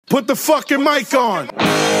Put the fucking mic on.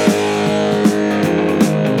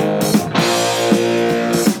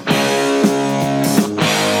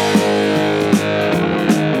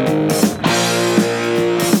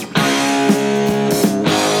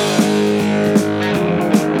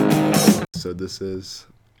 So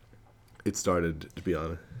it started, to be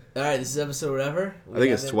honest. All right, this is episode whatever. I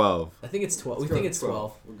think it's 12. I think it's 12. We think it's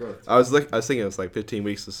 12. I was thinking it was like 15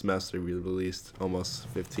 weeks a semester. We released almost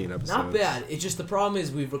 15 episodes. Not bad. It's just the problem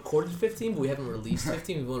is we've recorded 15, but we haven't released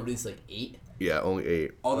 15. We've only released like 8. Yeah, only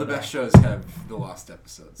 8. All the best shows have the lost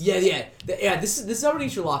episodes. Yeah. This is already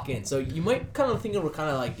should lock in. So you might kind of think we're kind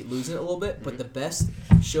of like losing it a little bit, but the best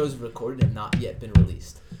shows recorded have not yet been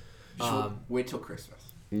released. Wait till Christmas.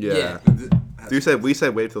 Yeah. We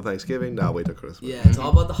said wait till Thanksgiving. Now wait till Christmas. Yeah, it's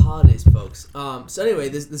all about the holidays, folks. So anyway,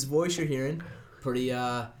 this voice you're hearing, pretty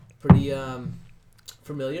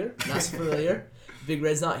familiar. Not so familiar. Big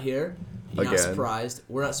Red's not here. You're not surprised.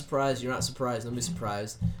 We're not surprised. You're not surprised. Nobody's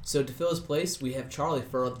surprised. So to fill his place, we have Charlie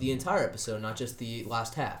for the entire episode, not just the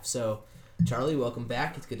last half. So, Charlie, welcome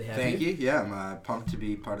back. It's good to have you. Thank you. Yeah, I'm pumped to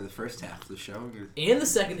be part of the first half of the show. And the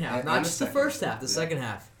second half, not just the first half. The second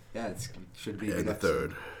half. Yeah, it should be. And the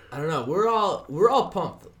third. I don't know. We're all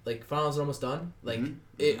pumped. Like finals are almost done. Like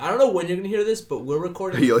I don't know when you're gonna hear this, but we're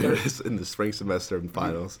recording. You'll hear this in the spring semester and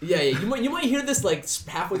finals. Yeah. You might hear this like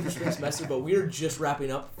halfway through spring semester, but we're just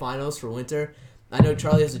wrapping up finals for winter. I know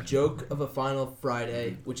Charlie has a joke of a final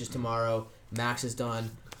Friday, which is tomorrow. Max is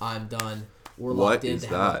done. I'm done. We're locked in. What is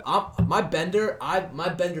that? My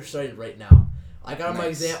bender started right now. I got my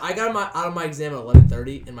exam. I got out of my exam at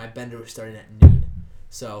 11:30, and my bender was starting at noon.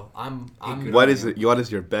 So I'm. What is it? What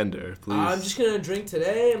is your bender, please? I'm just gonna drink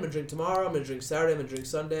today. I'm gonna drink tomorrow. I'm gonna drink Saturday. I'm gonna drink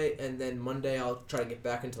Sunday, and then Monday I'll try to get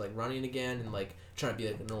back into like running again and like trying to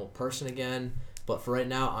be like a normal person again. But for right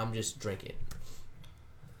now, I'm just drinking.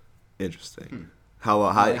 Interesting. How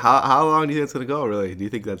long do you think it's gonna go? Really? Do you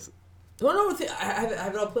think that's? No, I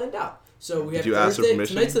have it all planned out. So we have Did you ask for Thursday.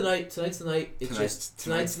 permission? Tonight's the night. Tonight's the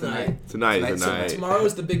night. Tonight's the night. Tomorrow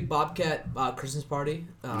is the big Bobcat Christmas party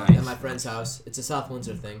Nice. at my friend's house. It's a South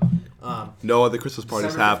Windsor thing. No other Christmas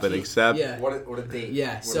parties December happen 15th. except. Yeah. What a date.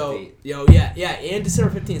 Yeah. What So a date. and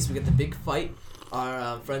December 15th. So we got the big fight.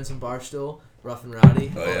 Our friends in Barstool, Rough and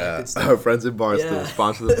Rowdy. Oh all that yeah. good stuff. Our friends in Barstool Yeah.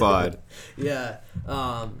 sponsor the pod. Yeah.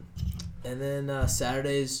 And then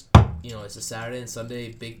Saturdays, it's a Saturday and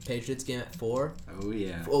Sunday big Patriots game at 4. Oh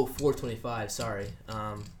yeah. 4:25. Sorry.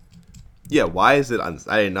 Yeah, why is it on?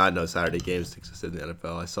 I did not know Saturday games existed in the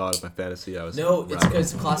NFL. I saw it in my fantasy. It's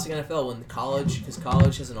because it's classic NFL. When college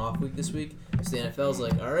has an off week this week, so the NFL's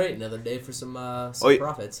like, all right, another day for some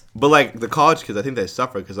profits. But like the college kids, I think they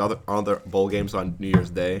suffer because all their bowl games on New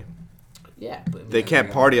Year's Day. Yeah, but They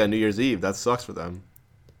can't party on New Year's Eve. That sucks for them.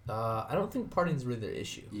 I don't think partying is really their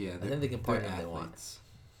issue. Yeah, I think they can party when they want.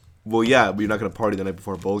 Well, yeah, but you're not gonna party the night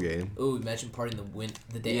before a bowl game. Ooh, imagine partying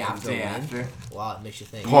the day after. The day after. Wow, it makes you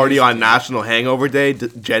think. Party on National Hangover Day,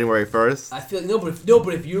 January 1st. I feel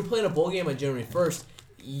but if you're playing a bowl game on January 1st,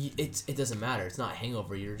 it doesn't matter. It's not a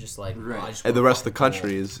hangover. You're just like, right. And the rest of the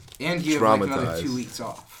country is and you have traumatized. like another 2 weeks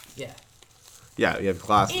off. Yeah. Yeah, you have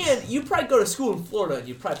classes. And you probably go to school in Florida and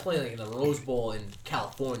you probably play like in the Rose Bowl in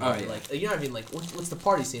California. Oh, yeah. Like you know what I mean? Like what's the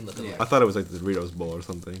party scene looking like? I thought it was like the Doritos Bowl or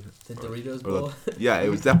something. The Doritos Bowl. Yeah, it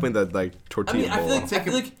was definitely the tortilla bowl.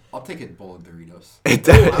 I'll take a bowl of Doritos. It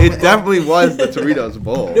definitely was the Doritos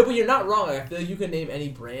Bowl. No, but you're not wrong. I feel like you can name any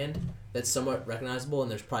brand that's somewhat recognizable, and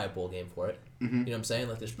there's probably a bowl game for it. Mm-hmm. You know what I'm saying?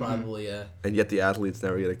 Like there's probably a. And yet the athletes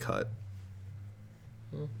never get a cut.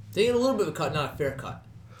 They get a little bit of a cut, not a fair cut.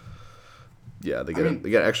 Yeah, they get an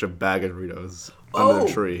extra bag of Doritos under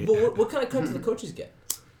the tree. But what kind of cut do the coaches get?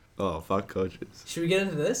 Oh, fuck coaches. Should we get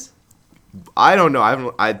into this? I don't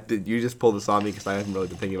know. You just pulled this on me because I haven't really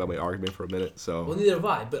been thinking about my argument for a minute. So. Well, neither have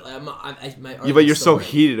I. But my yeah, but you're so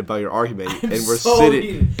heated about your argument, and we're so sitting.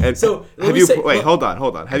 Heated. And so hold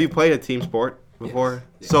on. Have you played a team sport before?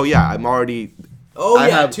 Yes. So yeah, I'm already. I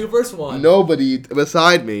have 2 versus 1. Nobody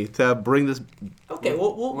beside me to bring this. Okay,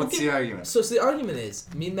 well what's the argument? So the argument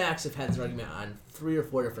is, me and Max have had this argument on 3 or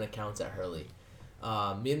 4 different accounts at Hurley.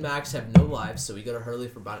 Me and Max have no lives, so we go to Hurley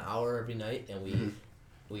for about an hour every night, and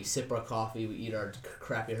we sip our coffee, we eat our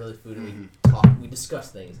crappy Hurley food, and we talk, we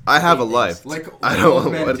discuss things. I have a life. Like I don't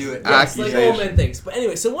old men do it. Yes, like old men things. But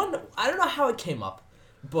anyway, so I don't know how it came up,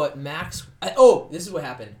 but Max. This is what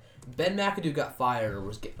happened. Ben McAdoo got fired, or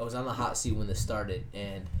was on the hot seat when this started,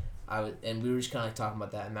 and we were just kind of like talking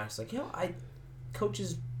about that, and Max was like,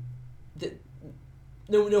 coaches,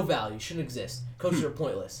 no value, shouldn't exist. Coaches are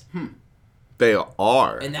pointless. They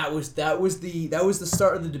are. And that was the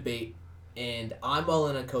start of the debate. And I'm all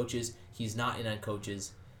in on coaches. He's not in on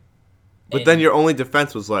coaches. But then your only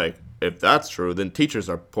defense was like, if that's true, then teachers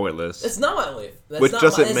are pointless. It's not my only. Which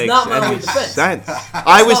doesn't make any sense. I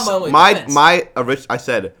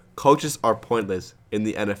said coaches are pointless in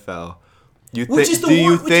the NFL. Do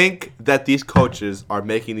you think that these coaches are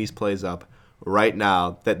making these plays up right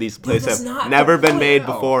now? That these plays have never been made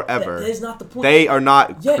before ever? That is not the point. They are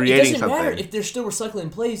not creating something. It doesn't matter if they're still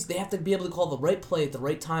recycling plays. They have to be able to call the right play at the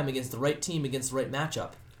right time against the right team against the right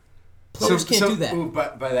matchup. Players can't do that.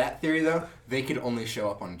 But by that theory, though, they could only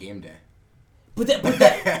show up on game day. But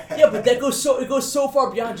that goes so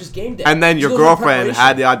far beyond just game day. And then your girlfriend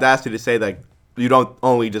had the audacity to say that you don't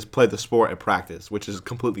only just play the sport at practice, which is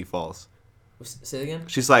completely false. Say it again?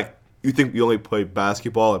 She's like, you think you only play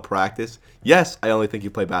basketball at practice? Yes, I only think you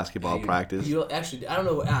play basketball at practice. You actually, I don't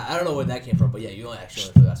know where that came from, but yeah, you actually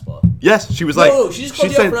only play basketball. Yes, she was like. No, she just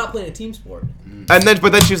called you out for not playing a team sport.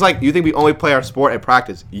 But then she's like, you think we only play our sport at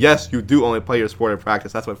practice? Yes, you do only play your sport at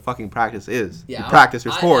practice. That's what fucking practice is. Yeah, you practice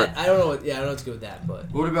your sport. I don't know. I don't know what to go with that,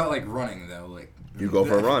 but. What about like running though? Like you go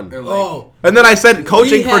for a run. Like, and then I said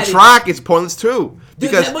coaching for track is pointless too.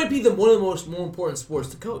 Because that might be one of the more important sports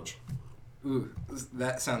to coach. Ooh,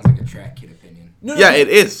 that sounds like a track kid opinion. No, it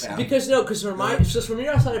is. Because from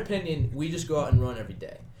your outside opinion, we just go out and run every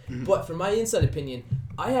day. Mm-hmm. But from my inside opinion,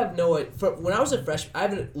 I have no idea. When I was a freshman, I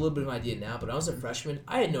have a little bit of an idea now. But when I was a freshman,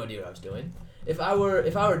 I had no idea what I was doing. If I were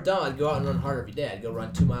dumb, I'd go out and run hard every day. I'd go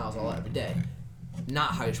run 2 miles all out every day.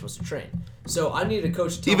 Not how you're supposed to train. So I need a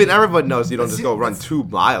coach to tell me. Everyone knows you don't just go run 2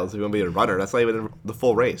 miles if you want to be a runner. That's not even the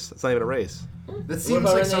full race. That's not even a race. That seems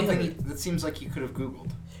like something. That seems like you could have Googled.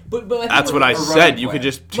 But that's what I said. You could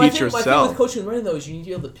just teach yourself. My thing with coaching and running, though, is you need to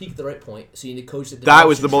be able to peak at the right point. So you need to coach at the That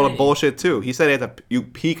was the most bullshit, too. He said you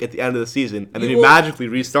peak at the end of the season, and then you magically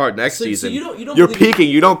restart next season. So you're peaking.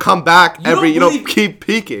 You don't come back you don't keep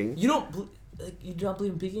peaking. You do not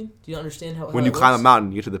believe in peaking? Do you understand how when you climb a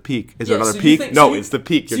mountain, you get to the peak. Is there another so peak? It's the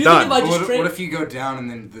peak. You're done. What if you go down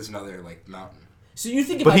and then there's another mountain? So you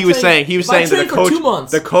think? But he was saying that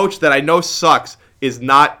the coach that I know sucks is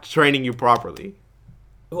not training you properly.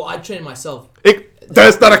 Well, I train myself.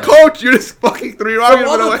 That's not a coach. You just fucking threw your argument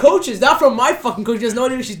away. From other coaches, not from my fucking coach. He has no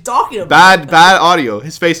idea what she's talking about. Bad audio.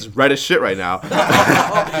 His face is red as shit right now.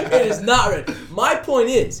 It is not red. My point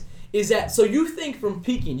is that so you think from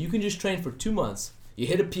peaking, you can just train for 2 months. You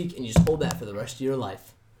hit a peak and you just hold that for the rest of your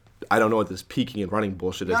life. I don't know what this peaking and running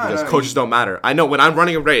bullshit is because coaches don't matter. I know when I'm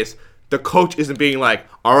running a race, the coach isn't being like,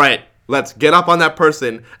 all right, let's get up on that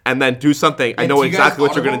person and then do something. I know exactly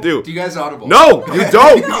what you're going to do. Do you guys audible? No, you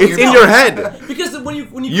don't. It's in your head. Because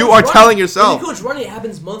when you are telling yourself. When you coach running, it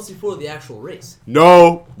happens months before the actual race.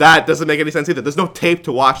 No, that doesn't make any sense either. There's no tape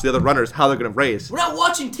to watch the other runners how they're going to race. We're not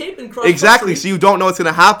watching tape in cross Exactly, so you don't know what's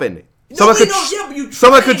going to happen. But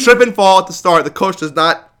Someone could trip and fall at the start. The coach does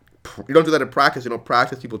not. You don't do that in practice. You don't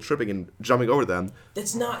practice people tripping and jumping over them.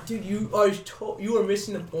 That's not, dude. You are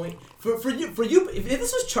missing the point. For you, if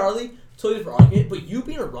this was Charlie, totally different argument. But you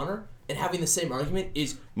being a runner and having the same argument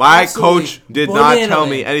is my coach did not tell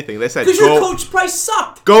me anything. They said because your coach Price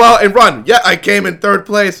sucked. Go out and run. Yeah, I came in 3rd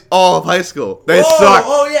place all of high school. They sucked.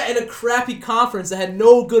 Oh yeah, in a crappy conference that had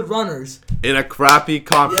no good runners. In a crappy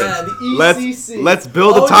conference. Yeah, the ECC. Let's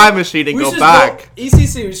build a time machine and go back.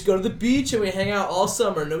 ECC, we just go to the beach and we hang out all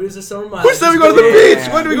summer. Nobody does a summer miles. Who said we go to the beach?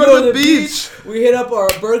 When do we go to the beach? We hit up our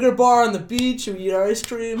burger bar on the beach and we eat our ice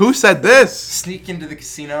cream. Who said this? Sneak into the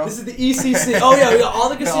casino. This is the ECC. Oh yeah, we got all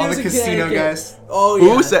the casinos all the casino guys. Oh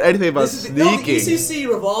yeah. Who said anything about sneaking? The ECC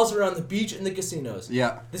revolves around the beach and the casinos.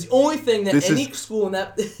 Yeah. That's the only thing that school in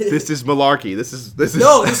that. This is malarkey. This is.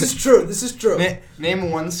 No, this is true. This is true. Name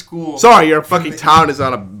one school. Sorry, your fucking town is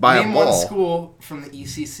on a by a mall. Name one school from the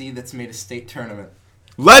ECC that's made a state tournament.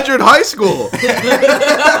 Ledyard High School.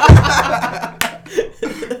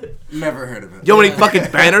 Never heard of it. You know how many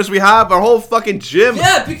fucking banners we have? Our whole fucking gym.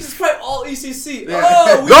 Yeah, because it's probably all ECC. Yeah.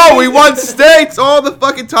 Oh, we won states all the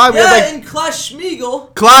fucking time. Yeah, we had in Class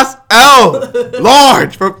Schmiegel. Class L.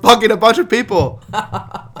 Large for fucking a bunch of people.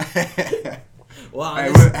 Wow.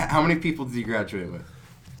 Right, how many people did you graduate with?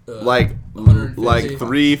 Like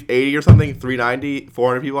 380 or something, 390,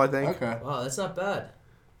 400 people, I think. Okay. Wow, that's not bad.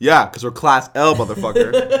 Yeah, because we're Class L,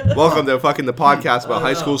 motherfucker. Welcome to fucking the podcast about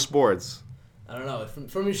high school sports. I don't know.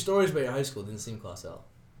 From your stories about your high school, it didn't seem Class L.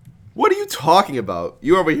 What are you talking about?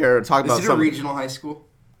 You over here talking about some regional high school?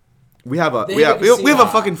 We have a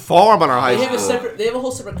fucking farm on our high school. They have a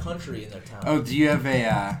whole separate country in their town. Oh, do you have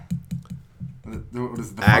what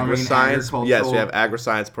is the agri-science? Yes, we have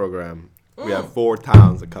agri-science program. We have 4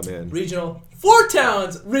 towns that come in. Regional. 4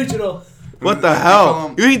 towns. Regional. What the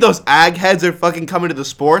hell? You think those ag heads are fucking coming to the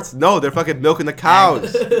sports? No, they're fucking milking the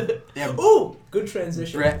cows. Yeah. Ooh, Good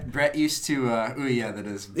transition. Brett used to. That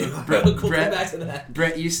is. Back to that.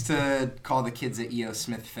 Brett used to call the kids at E.O.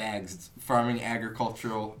 Smith fags. It's farming,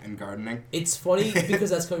 agricultural, and gardening. It's funny because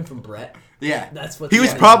that's coming from Brett. Yeah, that's what he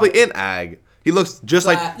was probably in ag. He looks just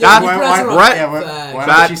like that. Why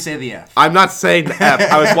don't you say the F? I'm not saying the F.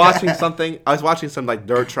 I was watching something. I was watching some like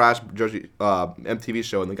dirt trash Jersey MTV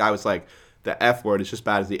show, and the guy was like, "The F word is just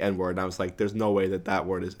bad as the N word," and I was like, "There's no way that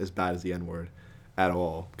word is as bad as the N word at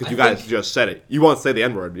all." Because you guys just said it. You won't say the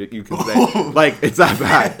N word. You can say like it's that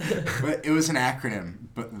bad. But it was an acronym,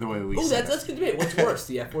 but the way we. said that's good debate. What's worse,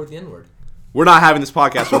 the F word or the N word? We're not having this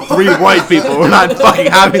podcast with 3 white people. We're not fucking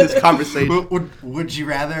having this conversation. Would you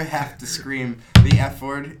rather have to scream the F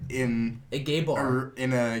word in a gay bar, or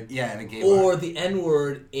in a gay bar, or the N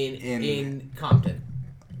word in Compton?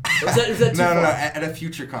 Is that no, at a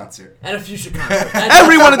Future concert. At a Future concert.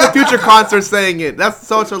 Everyone at the Future concert saying it. That's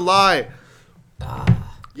such a lie.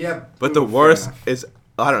 Yeah, but the worst is.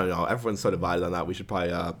 I don't know. Everyone's so divided on that. We should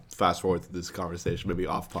probably fast forward to this conversation, maybe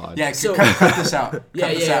off pod. Yeah, so cut this out. Cut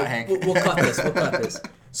this out, Hank. We'll cut this.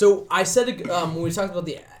 So I said when we talked about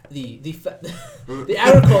the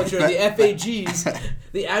agriculture, the FAGs,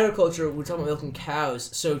 the agriculture. We're talking about milking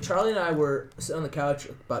cows. So Charlie and I were sitting on the couch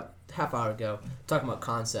about half hour ago talking about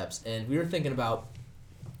concepts, and we were thinking about.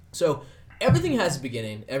 So everything has a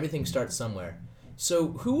beginning. Everything starts somewhere. So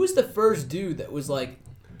who was the first dude that was like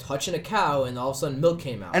touching a cow and all of a sudden milk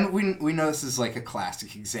came out? And we know this is like a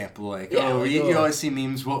classic example. Like, you always see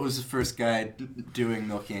memes. What was the first guy doing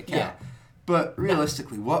milking a cow? Yeah. But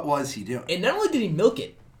realistically, what was he doing? And not only did he milk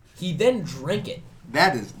it, he then drank it.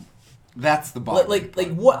 That's the bottom.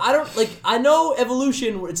 Like what? I know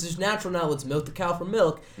evolution where it's just natural now. Let's milk the cow for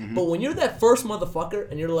milk. Mm-hmm. But when you're that first motherfucker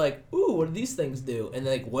and you're like, ooh, what do these things do? And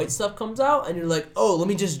then, like white stuff comes out and you're like, oh, let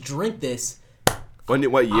me just drink this.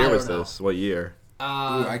 What year was this? What year?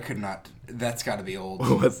 I could not. That's got to be old.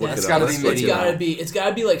 Let's look it up. It's got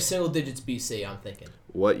to be like single digits BC. I'm thinking.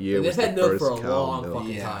 What year was the first cow milk? They've had milk for a long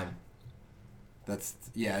fucking time.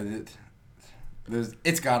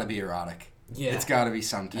 It's got to be erotic. Yeah. It's got to be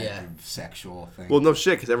some type of sexual thing. Well, no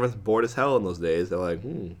shit, because everyone's bored as hell in those days. They're like,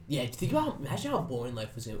 Yeah, imagine how boring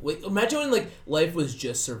life was. Imagine when like life was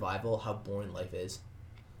just survival. How boring life is.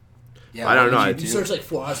 Yeah, I don't know. You search like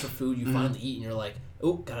 4 hours for food. You finally eat, and you're like,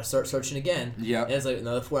 oh, gotta start searching again. Yeah. And it's like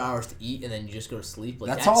another 4 hours to eat, and then you just go to sleep. Like,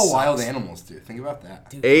 that's all sucks. Wild animals do. Think about that.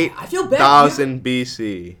 Dude, I feel bad. 8,000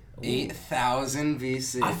 BC. 8,000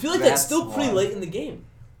 BC. I feel like that's still pretty late in the game.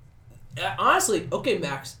 Honestly, okay,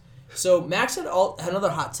 Max. So Max had another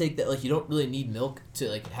hot take that like you don't really need milk to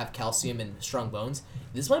like have calcium and strong bones.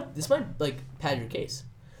 This might like pad your case.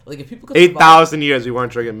 Like if people could 8,000 years we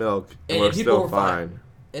weren't drinking milk and we're still fine.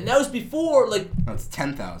 And that was before like. That's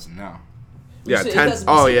 10,000 now. Yeah, 10.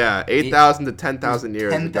 Oh yeah, 8,000 to 10,000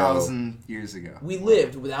 years. 10,000 years ago. We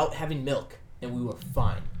lived without having milk, and we were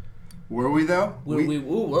fine. Were we though? Were we?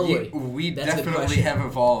 We definitely have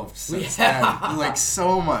evolved since then, like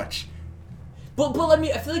so much. But I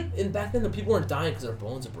mean, I feel like back then the people weren't dying because their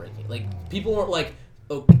bones are breaking. Like people weren't like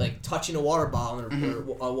touching a water bottle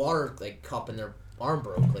or a water like cup and their arm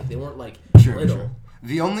broke. Like they weren't like little. True.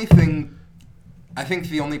 The only thing, I think,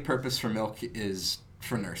 the only purpose for milk is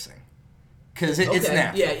for nursing. Because it's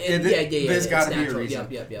natural. Yeah. There's got to be a reason.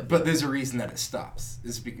 Yep. But there's a reason that it stops.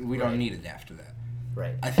 We don't need it after that.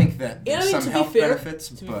 Right. I think that there's some health benefits.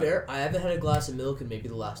 To be fair, I haven't had a glass of milk in maybe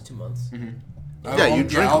the last 2 months. Mm-hmm. Yeah, you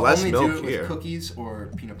drink less milk do it here. With cookies or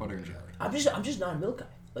peanut butter and jelly. I'm just not a milk guy.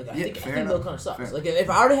 Like I think milk kind of sucks. Fair. Like if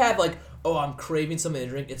I already have like, I'm craving something to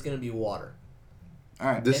drink, it's gonna be water. All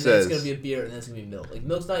right. Then it's gonna be a beer, and then it's gonna be milk. Like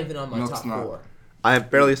milk's not even on my top 4. I am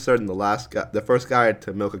fairly certain the first guy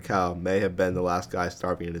to milk a cow may have been the last guy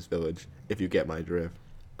starving in his village, if you get my drift.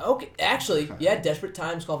 Okay, actually, desperate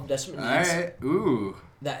times call for desperate needs. All right, ooh.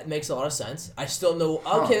 That makes a lot of sense. I still know.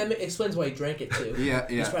 Okay, that explains why he drank it too. Yeah.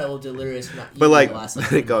 He's probably a little delirious from not eating the last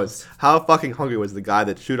then it goes, how fucking hungry was the guy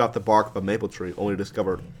that chewed off the bark of a maple tree only to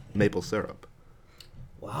discover maple syrup?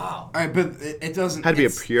 Wow. All right, but it doesn't. Had to be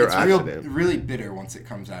a pure accident. It's really bitter once it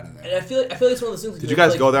comes out of there. And I feel like it's one of those things. Did you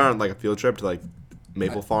guys go there on like a field trip to like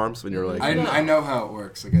maple farms when you're like? I know how it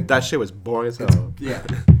works. Like that shit was boring as hell. Yeah.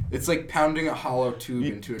 It's like pounding a hollow tube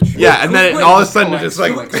into a tree. Yeah, and then all of a sudden it's just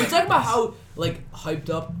like. Can we talk about how like hyped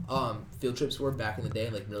up field trips were back in the day,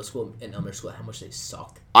 like middle school and elementary school, how much they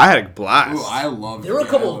sucked? I had a blast. Ooh, I loved it. There were a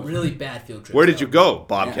couple of really bad field trips. Where did you go,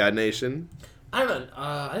 Bobcat Nation? I don't know.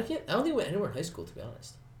 I don't think we went anywhere in high school, to be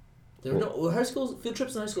honest. There were high school field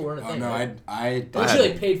trips in high school weren't a thing. No, right? I actually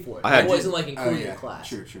like paid for it. It wasn't like included in class.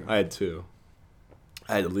 True. I had 2.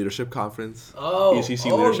 I had a leadership conference. Oh,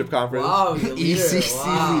 ECC leadership conference. Wow,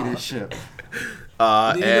 ECC leadership.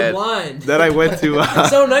 You're blind. Then I went to.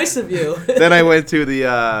 So nice of you. Then I went to the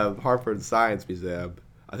Hartford Science Museum.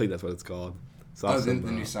 I think that's what it's called. The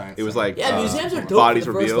new science. It was like museums are dope bodies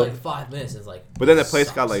for the first, revealed. 5 minutes. It's like. But then the place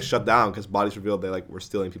got shut down because bodies revealed they were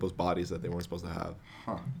stealing people's bodies that they weren't supposed to have.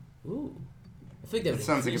 Huh. Ooh. I think that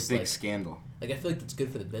sounds like a big scandal. I feel like that's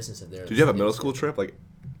good for the business if they're. Did you have a middle school trip? Like,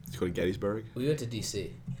 did you go to Gettysburg? We went to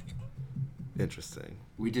D.C. Interesting.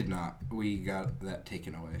 We did not. We got that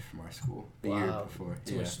taken away from our school the year before.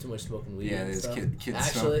 Too much smoking weed. Yeah, there's kids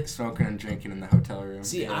actually smoking and drinking in the hotel room.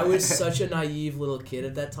 See, I was such a naive little kid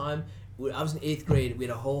at that time. I was in 8th grade. We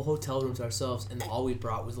had a whole hotel room to ourselves, and all we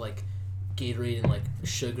brought was like Gatorade and like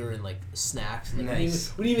sugar and like snacks. And, like,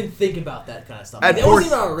 nice. we didn't even think about that kind of stuff. That wasn't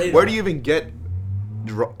even on our radar. Where do you even get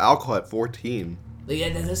alcohol at 14? Like, yeah,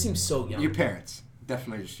 that seems so young. Your parents.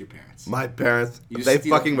 Definitely just your parents. My parents, they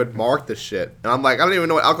fucking would mark the shit. And I'm like, I don't even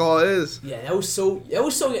know what alcohol is. Yeah, that was so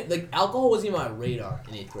like, alcohol wasn't even on my radar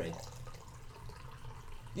in 8th grade.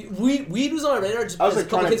 Weed was on my radar just because a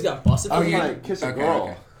couple kids got busted. I was like, kiss a girl.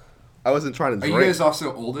 Okay. I wasn't trying to drink. Are you guys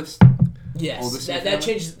also oldest? Yes. Oldest that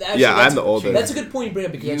changes. Yeah, I'm the oldest. That's a good point you bring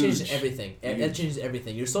up because that changes everything. That changes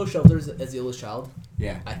everything. You're so sheltered as the oldest child.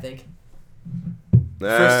 Yeah. I think.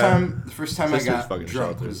 The first time I got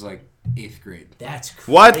drunk was like 8th grade. That's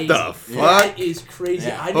crazy. What the fuck? That is crazy.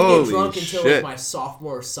 Yeah. I didn't get drunk until like my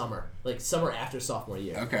sophomore summer. Like summer after sophomore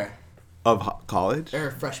year. Okay. Of college? Or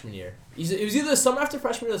freshman year. It was either the summer after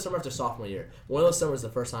freshman year or the summer after sophomore year. One of those summers the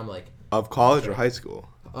first time like... Of college or high school?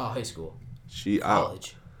 High school.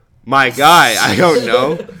 College. My guy, I don't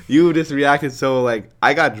know. You just reacted so like...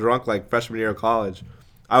 I got drunk like freshman year of college.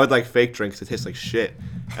 I would like fake drinks that taste like shit.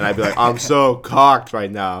 And I'd be like, I'm so cocked right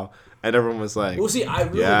now. And everyone was like, well, see, I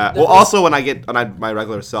really... Yeah. Well, also, when I get my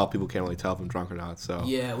regular self, people can't really tell if I'm drunk or not, so...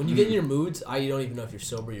 Yeah, when you get in your moods, you don't even know if you're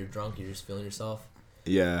sober or you're drunk. You're just feeling yourself.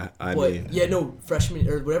 Yeah, I mean... Yeah, no, freshman...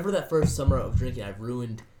 Or whatever that first summer of drinking, I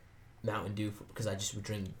ruined Mountain Dew because I just would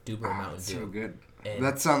drink Dubra and Mountain Dew. So good. And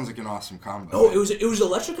that sounds like an awesome combo. Oh, it was an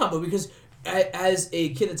electric combo because... As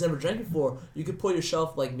a kid that's never drank before, you could pour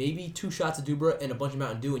yourself like maybe 2 shots of Dubra and a bunch of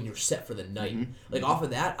Mountain Dew and you're set for the night. Mm-hmm. Like off of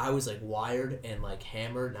that, I was like wired and like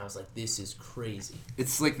hammered and I was like, this is crazy.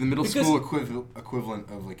 It's like the middle school equivalent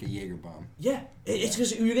of like a Jaeger bomb. Yeah, it's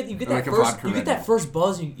because you get that first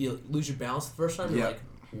buzz and you lose your balance the first time. You're like,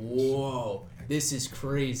 whoa, this is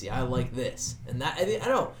crazy. I like this, and that I don't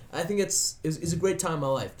know. I think it's a great time in my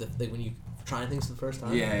life. Like when you trying things for the first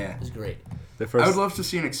time. Yeah, it's great. I would love to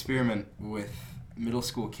see an experiment with middle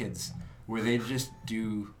school kids where they just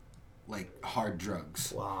do like hard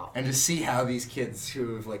drugs. Wow. And to see how these kids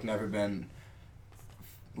who have like never been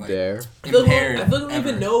like there. impaired. I feel like we don't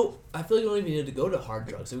even know. I feel like we don't even need to go to hard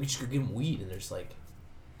drugs. So we just could give them weed and they're just like.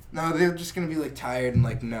 No, they're just gonna be like tired and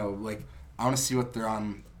like no, like I want to see what they're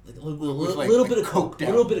on. Like a little bit of coke. A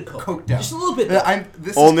little bit of coke. Coked out. Just a little bit.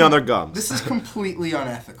 Only on their gums. This is completely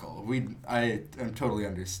unethical. I am totally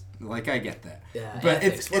like I get that. Yeah. But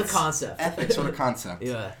ethics. What a concept. Ethics. What a concept.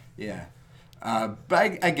 Yeah. Yeah.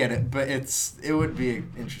 But I get it. But it would be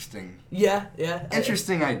interesting. Yeah.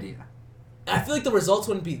 Interesting idea. I feel like the results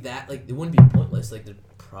wouldn't be that like it wouldn't be pointless. Like they're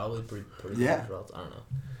probably pretty good results. I don't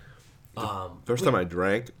know. First time I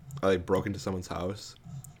drank, I like broke into someone's house.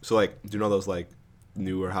 So like, do you know those like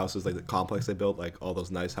newer houses, like the complex they built, like all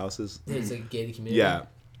those nice houses? Yeah, it's like a gated community. Yeah.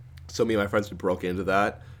 So me and my friends broke into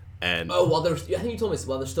that, and while I think you told me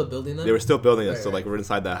while they're still building them. They were still building it, so like we're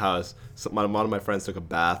inside that house. So one of my friends took a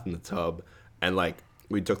bath in the tub, and like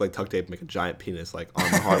we took like tuck tape and make a giant penis like on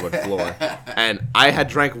the hardwood floor. And I had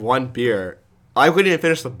drank one beer. I couldn't even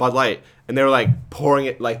finish the Bud Light, and they were like pouring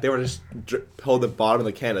it, like they were just holding the bottom of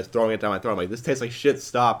the can, just throwing it down my throat. I'm like, this tastes like shit.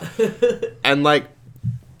 Stop. And like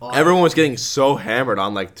everyone was getting so hammered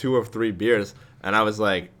on like 2 or 3 beers, and I was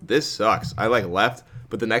like, this sucks. I like left.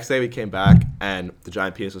 But the next day we came back, and the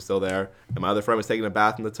giant penis was still there, and my other friend was taking a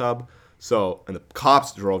bath in the tub. And the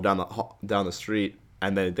cops drove down the street,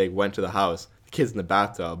 and then they went to the house. The kid's in the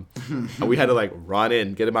bathtub, and we had to like run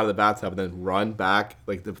in, get him out of the bathtub, and then run back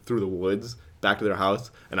like through the woods back to their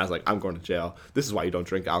house. And I was like, I'm going to jail. This is why you don't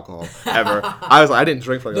drink alcohol ever. I was like, I didn't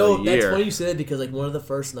drink for like a year. That's funny you said that because like one of the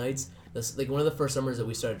first nights, one of the first summers that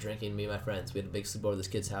we started drinking, me and my friends, we had a big sleepover at this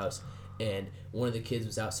kid's house. And one of the kids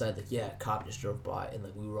was outside, like, yeah, a cop just drove by, and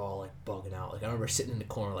like we were all like bugging out. Like I remember sitting in the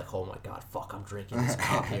corner, like, oh my god, fuck, I'm drinking. There's a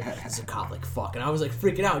cop here. There's a cop, like, fuck, and I was like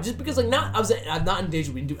freaking out just because like I'm not in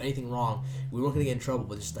danger. We didn't do anything wrong. We weren't gonna get in trouble,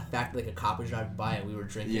 but just the fact that like a cop was driving by and we were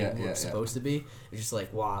drinking, and we were supposed to be. It's just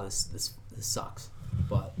like, wow, this sucks.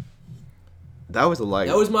 But that was a light.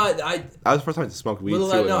 That was that was the first time I smoked weed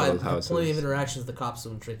too. I had plenty of interactions with the cops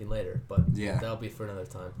when drinking later, but that'll be for another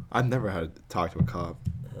time. I've never had to talk to a cop.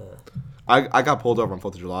 I got pulled over on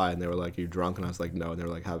 4th of July, and they were like, "Are you drunk?" And I was like, "No." And they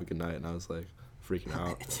were like, "Have a good night." And I was like, freaking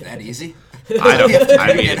out. It's that easy?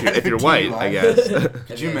 I mean, if you're white, I guess.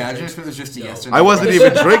 Could you imagine if it was just a yes or no? I wasn't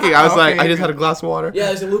even drinking. I was like, I just had a glass of water. Yeah,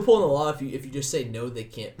 there's a loophole in the law. If you just say no, they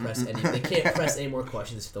can't press any. They can't press any more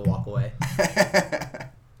questions if they walk away.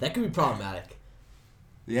 That could be problematic.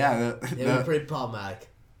 Yeah, It would be pretty problematic.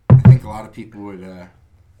 I think a lot of people would.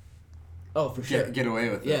 Oh, for sure. Get away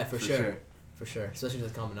with it. Yeah, for sure. For sure, especially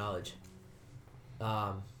with common knowledge.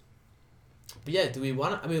 But yeah, do we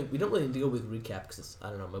want to? I mean, we don't really need to go with recap because I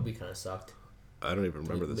don't know. Maybe kind of sucked. I don't even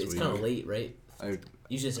remember this week. It's kind of late, right?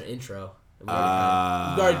 Usually it's our intro. We've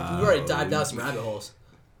already dived down some rabbit holes.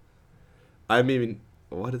 I mean,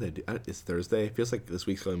 what did they do? It's Thursday. It feels like this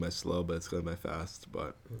week's going by slow, but it's going by fast.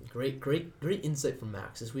 But great insight from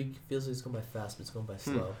Max. This week feels like it's going by fast, but it's going by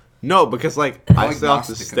slow. No, because like I still have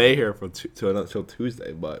to stay here till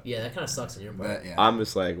Tuesday. But yeah, that kind of sucks in your part. Yeah. I'm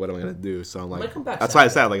just like, what am I gonna do? So I'm like, that's Saturday. why I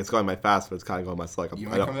said like it's going by fast, but it's kind of going by slow. You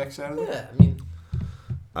might come back Saturday? Yeah, I mean,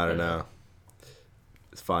 I don't know.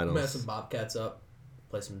 It's finals. Mess some Bobcats up,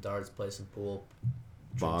 play some darts, play some pool,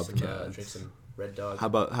 Bobcats. drink some Red Dog. How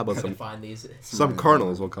about some? Find these. Some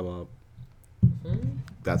Colonels will come up. Mm-hmm.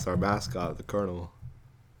 That's our mascot, the Colonel.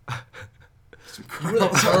 You were the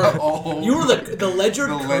Colonel. You were the Ledger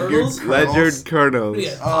Colonels. Ledger Colonels.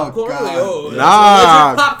 Yeah, popcorn.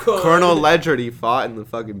 Nah, Colonel Ledger. He fought in the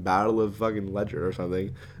fucking Battle of fucking Ledger or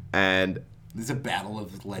something, and there's a Battle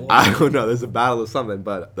of Ledger. I don't know. There's a battle of something,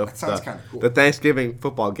 but that sounds kind of cool. The Thanksgiving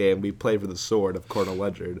football game, we play for the sword of Colonel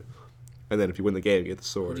Ledger, and then if you win the game, you get the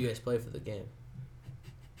sword. Who do you guys play for the game?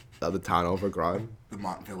 The town over Groton. The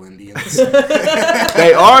Montville Indians.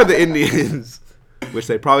 They are the Indians. Which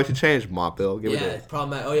they probably should change, Montville. Give it a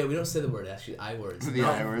problem. Oh yeah, we don't say the word actually. I words. The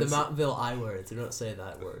I words. The Montville I words. We don't say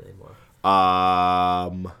that word anymore.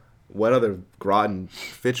 What other Groton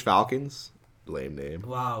Fitch Falcons? Lame name.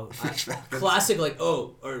 Wow. Classic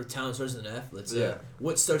our town starts with an F. Let's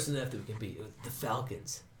what starts with an F that we can beat? The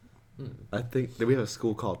Falcons. I think we have a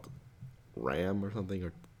school called Ram or something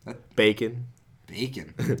or Bacon.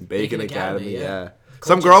 Bacon Academy. Yeah.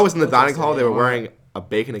 Some girl was in the dining hall. They were wearing a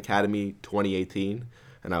Bacon Academy 2018,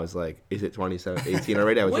 and I was like, "Is it 2018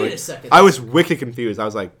 already?" Wait a second. I was wicked confused. I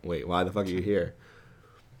was like, "Wait, why the fuck are you here?"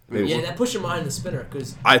 That pushed your mind in the spinner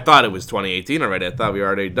because I thought it was 2018 already. I thought we were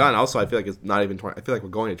already done. Also, I feel like it's not even 20. I feel like we're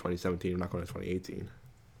going to 2017. We're not going to 2018.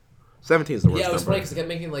 17 is the worst. Yeah, it was number. funny because I kept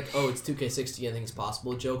making it's 2K60, anything's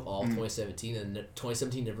possible joke all 2017, and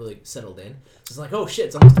 2017 never really settled in. So it's like, oh shit,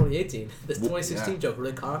 it's almost 2018. This 2016 joke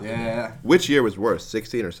really caught up. Yeah. Which year was worse,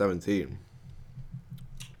 16 or 17?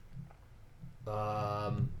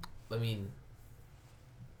 I mean,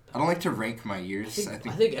 I don't like to rank my years. I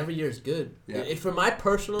think every year is good. Yeah. For my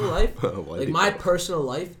personal life,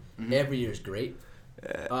 every year is great.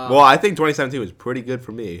 Well, I think 2017 was pretty good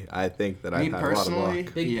for me. I think that I had a lot of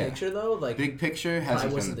luck. Big picture though, big picture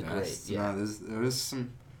hasn't wasn't been the best. great. Yeah. No, there was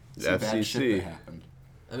some FCC. bad shit that happened.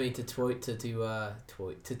 I mean, to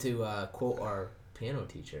quote our piano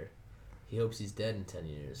teacher, he hopes he's dead in 10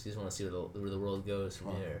 years. He just want to see where the world goes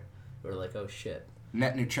from here. We're like, oh shit.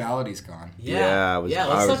 Net neutrality's gone. Let's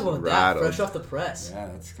talk about that. Fresh off the press. Yeah,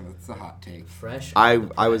 that's a hot take. Fresh. I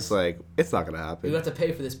was like, it's not gonna happen. You have to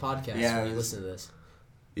pay for this podcast when you listen to this.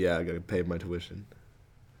 Yeah, I gotta pay my tuition.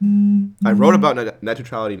 I wrote about net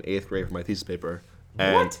neutrality in 8th grade for my thesis paper.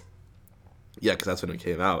 And what? Yeah, because that's when it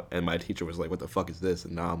came out, and my teacher was like, "What the fuck is this?"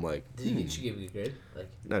 And now I'm like, She give you a good grade?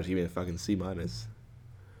 No, she gave me a fucking C-.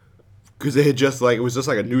 Because it was just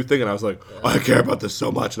a new thing, and I was like, I care about this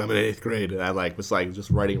so much, and I'm in 8th grade, and I was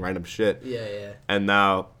just writing random shit. Yeah. And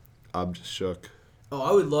now I'm just shook.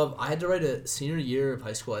 Oh, I had to write a senior year of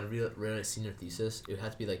high school. I had to write a senior thesis. It would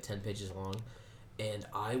have to be 10 pages long, and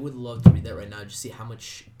I would love to read that right now, just see how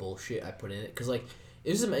much bullshit I put in it. Because it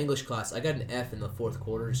was in my English class. I got an F in the 4th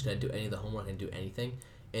quarter. Just gotta do any of the homework and do anything.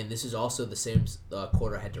 And this is also the same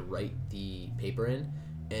quarter I had to write the paper in.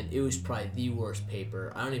 And it was probably the worst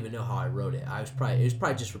paper. I don't even know how I wrote it. It was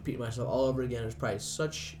probably just repeating myself all over again. It was probably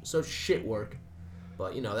such shit work.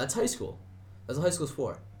 But that's high school. That's what high school's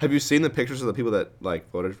for. Have you seen the pictures of the people that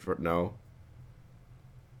voted for no?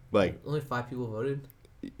 Only 5 people voted.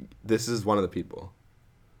 This is one of the people.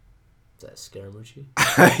 Is that Scaramucci?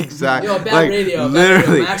 Exactly. Bad radio.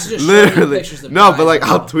 Literally. Pictures of no, but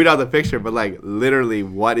I'll tweet out the picture. But literally,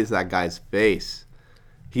 what is that guy's face?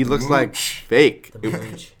 He looks like fake.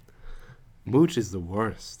 Mooch is the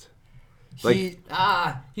worst. He's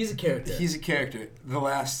a character. He's a character. The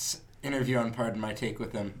last interview on Pardon My Take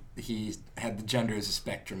with him, he had the gender as a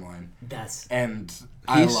spectrum line. And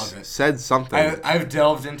I love it. Said something. I've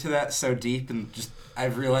delved into that so deep and just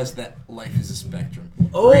I've realized that life is a spectrum.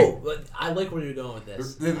 I like where you're going with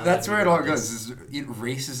this. That's where it all goes.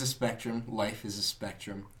 Race is a spectrum. Life is a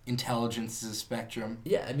spectrum. Intelligence is a spectrum.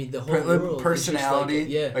 Yeah, I mean the whole world.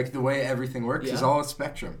 Personality, like the way everything works is all a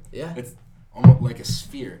spectrum. Yeah, it's almost like a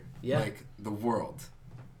sphere. Yeah, like the world.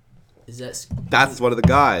 That's one of the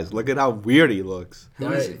guys. Look at how weird he looks.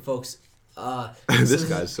 Who is he, folks? This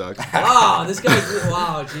guy sucks.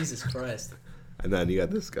 Wow, Jesus Christ. And then you got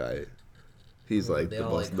this guy. He's like the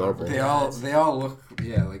most normal. They all look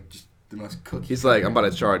like just the most cookie. He's like, I'm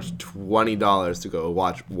about to charge $20 to go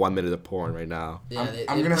watch 1 minute of porn right now. Yeah,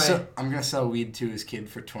 I'm gonna sell weed to his kid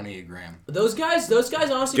for $20 a gram. Those guys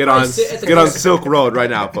honestly get on Silk Road right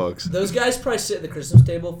now, folks. Those guys probably sit at the Christmas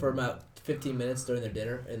table for about 15 minutes during their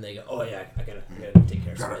dinner, and they go, "Oh yeah, I gotta go take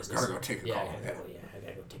care of some business. Gotta go take a call. I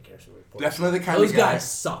gotta go take care of some reports." Definitely the kind of guy. Those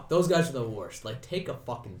guys suck. Those guys are the worst. Like, take a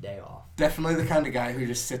fucking day off. Definitely the kind of guy who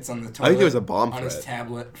just sits on the toilet. I think it was a bomb on threat. His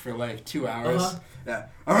tablet for like 2 hours. Yeah,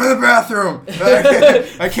 I'm in the bathroom.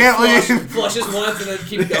 I can't leave. Flushes once and then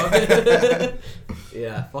keep going.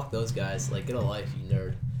 Yeah, fuck those guys. Like, get a life, you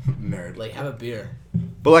nerd. Like, have a beer.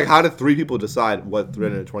 But like, how did 3 people decide what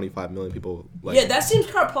 325 million people like? Yeah, that seems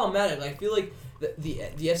kind of problematic. Like, I feel like the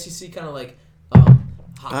FCC kind of like.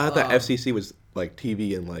 I thought the FCC was like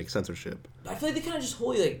TV and like censorship. I feel like they kind of just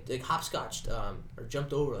wholly like hopscotched or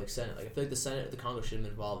jumped over like Senate. Like, I feel like the Senate or the Congress should have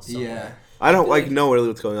been involved. Yeah, I don't like know really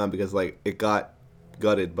what's going on because like it got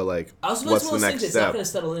gutted, but like what's the next step? It's not going to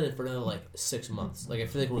settle in for another like 6 months. Like, I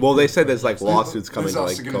feel like they said there's like lawsuits coming. There's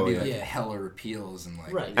also going to be like hella repeals and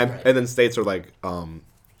like right. And then states are like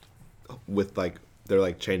with like they're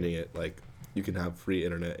like changing it like. You can have free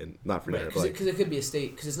internet and not free internet, because it could be a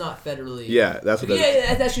state because it's not federally. Yeah, that's what.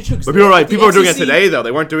 Yeah, that's actually true. But people are doing it today though.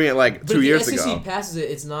 They weren't doing it like 2 years ago. If the FCC passes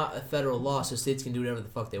it, it's not a federal law, so states can do whatever the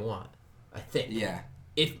fuck they want. I think. Yeah.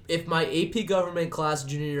 If my AP government class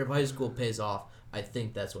junior year of high school pays off, I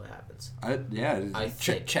think that's what happens.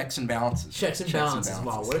 Checks and balances. Checks and balances.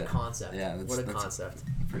 Wow, what a concept. Yeah, what a concept.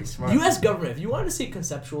 Pretty smart. U.S. government. If you wanted to see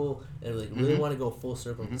conceptual and like really want to go full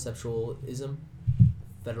circle conceptualism,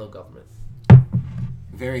 federal government.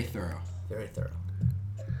 Very thorough. Very thorough.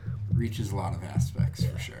 Reaches a lot of aspects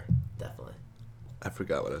for sure. Definitely. I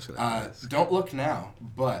forgot what I was going to ask. Don't look now,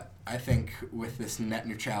 but I think with this net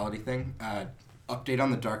neutrality thing, update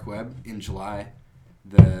on the dark web in July,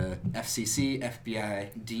 the FCC,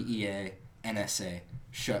 FBI, DEA, NSA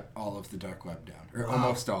shut all of the dark web down, or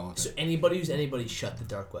almost all of it. So anybody who's anybody shut the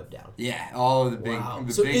dark web down. Yeah, all of the big,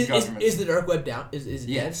 big governments. Is the dark web down? Is it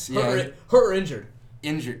yes, dead? Hurt or injured?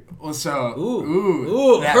 Injured. Well, so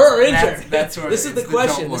hurt or injured. That's where this is the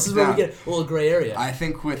question. This is where we get a little gray area. I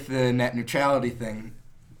think with the net neutrality thing,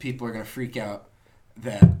 people are gonna freak out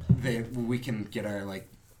that we can get our our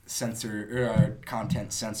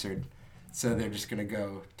content censored, so they're just gonna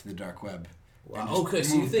go to the dark web. Wow. Okay,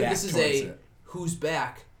 so you think this is who's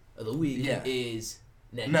back of the week is.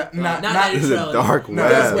 Not the dark web. No,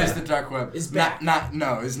 it's the dark web. It's back.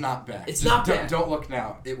 It's not back. It's not back. Don't look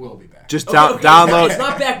now. It will be back. Just download. It's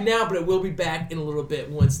not back now, but it will be back in a little bit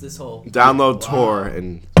once this whole. Download Tor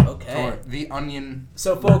and. Okay. Tor, the Onion.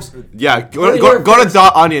 So, folks. Yeah, go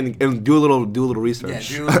to .onion and do a little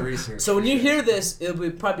research. Yeah, do a little research. So when you hear this, it'll be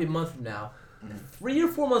probably a month from now. 3 or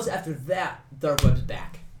 4 months after that, dark web's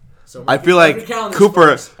back. So I feel like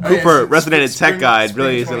Cooper, resident tech guy,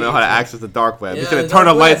 really doesn't know how to access the dark web. He's gonna turn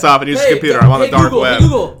the lights off and use his computer. I'm on the dark web.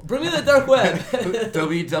 Google, bring me the dark web.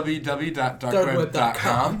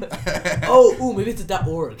 www.darkweb.com. Maybe it's a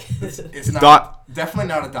 .org. It's not. Definitely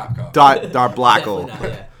not a .com. Blackle.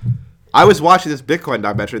 Yeah. I was watching this Bitcoin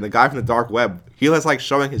documentary, and the guy from the dark web, he was like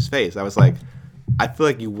showing his face. I was like, I feel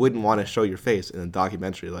like you wouldn't want to show your face in a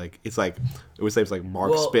documentary. Like it would say it's like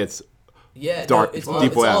Mark Spitz. Yeah, dark, it's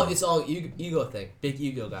all ego thing. Big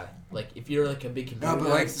ego guy. Like if you're like a big computer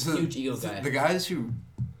guy, huge ego guy. The guys who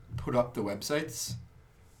put up the websites,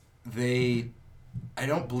 I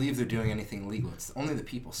don't believe they're doing anything illegal. It's only the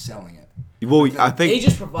people selling it. Well, I think they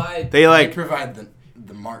just provide. They provide the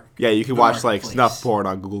mark. Yeah, you can watch like snuff porn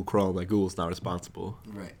on Google Chrome. Like Google's not responsible.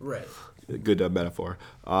 Right. Good metaphor.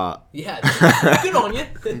 Yeah, good on you.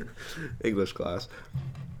 English class.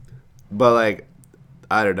 But like.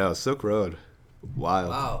 I don't know. Silk Road. Wild.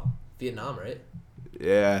 Wow. Vietnam, right?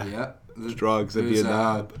 Yeah. Yeah. Drugs in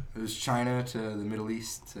Vietnam. It was China to the Middle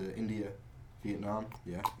East to India, Vietnam.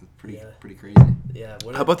 Yeah. Pretty crazy. Yeah.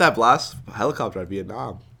 How about that blast helicopter at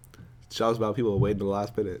Vietnam? Shows about people waiting to the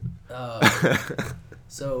last minute.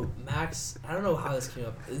 So, Max, I don't know how this came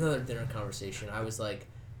up. Another dinner conversation. I was like,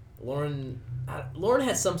 Lauren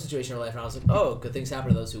had some situation in her life, and I was like, oh, good things happen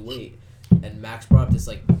to those who wait. And Max brought up this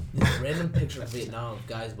random picture of Vietnam of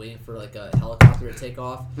guys waiting for like a helicopter to take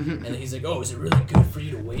off, and then he's like, "Oh, is it really good for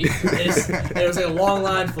you to wait for this?" And it was like a long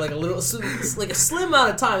line for like a slim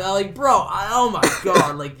amount of time. And I'm like, "Bro, oh my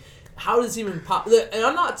god, like how does this even pop?" And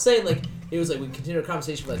I'm not saying like it was like we continued our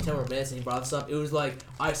conversation for like 10 more minutes, and he brought this up. It was like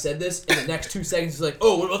I said this, and the next 2 seconds he's like,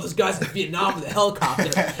 "Oh, what about those guys in Vietnam with the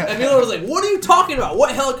helicopter?" And Miller was like, "What are you talking about?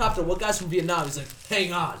 What helicopter? What guys from Vietnam?" He's like,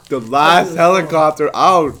 "Hang on." The last helicopter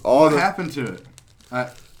out. What happened to it?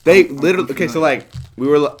 They literally so like they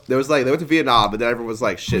went to Vietnam, and then everyone was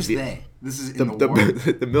like, "Shit." Who's they? This is in the war.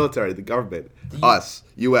 The military, the government, us,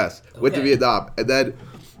 U.S. went to Vietnam, and then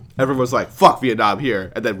everyone was like, "Fuck Vietnam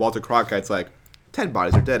here," and then Walter Cronkite's like, 10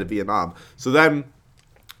 bodies are dead in Vietnam. So then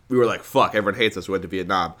we were like, fuck, everyone hates us. We went to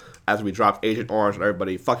Vietnam. After we dropped Agent Orange on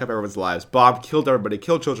everybody, fucked up everyone's lives, bombed, killed everybody,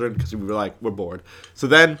 killed children because we were like, we're bored. So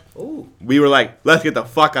then we were like, let's get the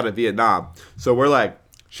fuck out of Vietnam. So we're like,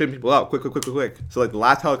 shipping people out, quick. So like the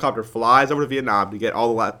last helicopter flies over to Vietnam to get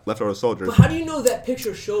all the leftover soldiers. But how do you know that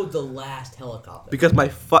picture showed the last helicopter? Because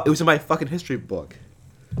it was in my fucking history book.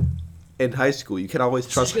 In high school, you can always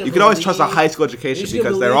trust. You can always trust a high school education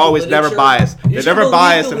because they're always never biased. They're never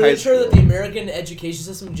biased in high school. That the American education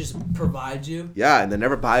system just provides you. Yeah, and they're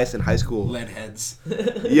never biased in high school. Lead heads.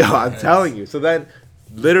 Yeah, I'm telling you. So then,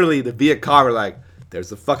 literally, the Viet Cong were like, "There's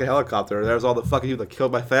the fucking helicopter. There's all the fucking people that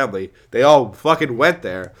killed my family. They all fucking went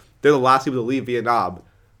there. They're the last people to leave Vietnam."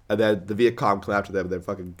 And then the Viet Cong come after them, and they're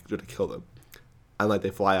fucking going to kill them. And like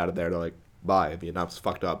they fly out of there, and they're like, "Bye, Vietnam's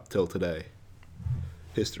fucked up till today."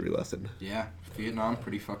 History lesson. Yeah, Vietnam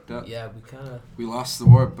pretty fucked up. Yeah, we lost the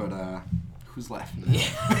war, but who's laughing now?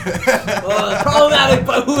 Yeah. Well, problematic,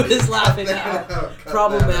 but who is laughing now?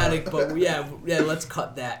 Problematic, but yeah, let's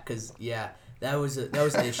cut that because that was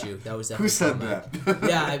an issue. That was who said that?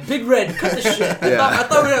 Yeah, Big Red, cut the shit. I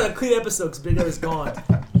thought we had a clean episode because Big Red is gone.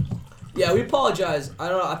 Yeah, we apologize. I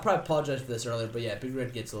don't know. I probably apologized for this earlier, but yeah, Big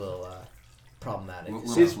Red gets a little problematic.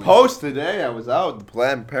 His post today, I was out with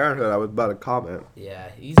Planned Parenthood. I was about to comment.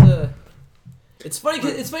 Yeah, he's a. It's funny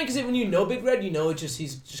because when you know Big Red, you know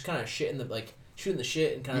he's just kind of shooting the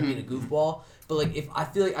shit and kind of being a goofball. But like if I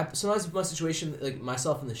feel like sometimes in my situation, like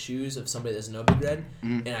myself in the shoes of somebody that doesn't know Big Red,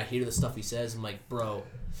 and I hear the stuff he says, I'm like, bro,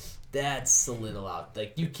 that's a little out.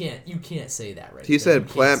 Like you can't say that right. He said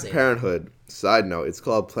Planned Parenthood. Side note: it's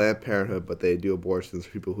called Planned Parenthood, but they do abortions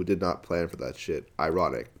for people who did not plan for that shit.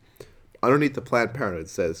 Ironic. Underneath the Planned Parenthood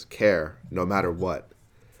says care no matter what.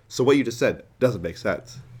 So what you just said doesn't make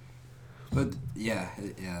sense. But I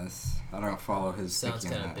don't follow his. Sounds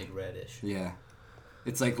kind of Big Red-ish. Yeah,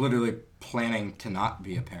 it's like literally planning to not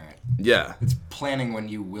be a parent. Yeah, it's planning when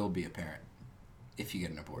you will be a parent if you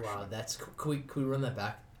get an abortion. Wow, that's can we run that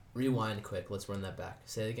back? Rewind quick. Let's run that back.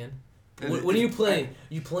 Say it again. When are you playing?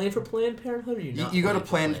 You playing for Planned Parenthood or are you not? You go to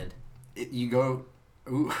Planned. You go.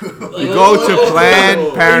 You go to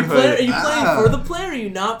Planned Parenthood. Are you playing for the plan or are you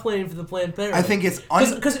not playing for the Planned Parenthood? I think it's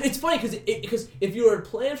because it's funny because if you were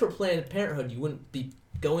playing for Planned Parenthood, you wouldn't be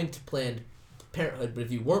going to Planned Parenthood. But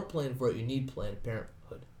if you weren't playing for it, you need Planned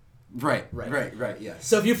Parenthood. Right. Yes.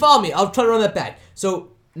 So if you follow me, I'll try to run that back.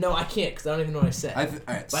 So no, I can't because I don't even know what I said. All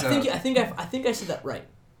right, but I think I said that right.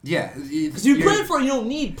 Yeah, because you plan for it, you don't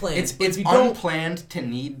need planned. It's unplanned to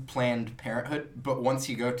need Planned Parenthood, but once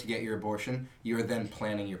you go to get your abortion, you are then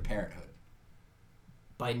planning your parenthood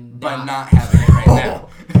by not having it right now.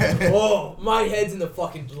 Oh, my head's in the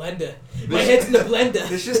fucking blender. My head's in the blender.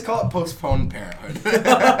 Let's just call it postponed parenthood.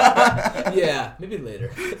 Yeah, maybe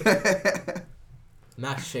later.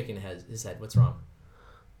 Max shaking his head. What's wrong?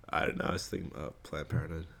 I don't know. I was thinking about Planned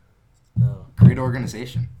Parenthood. Oh, great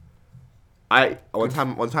organization. One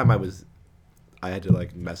time I had to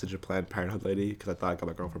like message a Planned Parenthood lady because I thought I got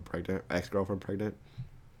my ex-girlfriend pregnant,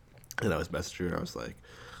 and I was messaging her and I was like,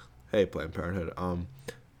 "Hey, Planned Parenthood,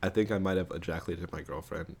 I think I might have ejaculated my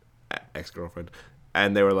ex-girlfriend,"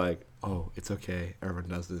 and they were like, "Oh, it's okay, everyone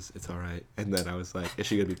does this, it's all right." And then I was like, "Is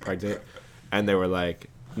she gonna be pregnant?" And they were like,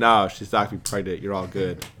 "No, she's not gonna be pregnant. You're all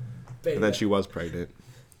good." And then she was pregnant.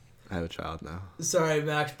 I have a child now. Sorry,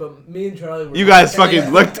 Max, but me and Charlie were... You guys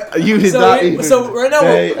fucking looked... You did not even so right now,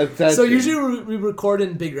 pay attention. So usually we record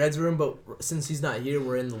in Big Red's room, but since he's not here,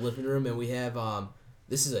 we're in the living room, and we have...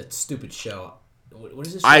 This is a stupid show. What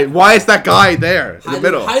is this show? Why is that guy there in the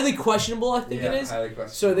middle? Highly questionable, I think it is. Highly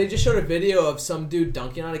questionable. So they just showed a video of some dude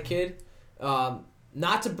dunking on a kid.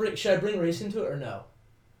 Not to bring... Should I bring race into it or no?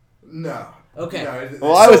 No. Okay.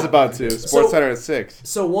 No, I was about to. Sports Center at 6.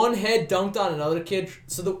 So one head dunked on another kid.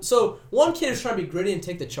 So one kid was trying to be gritty and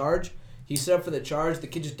take the charge. He set up for the charge. The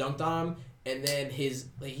kid just dunked on him, and then he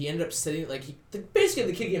ended up sitting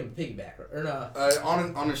basically the kid gave him a piggyback or no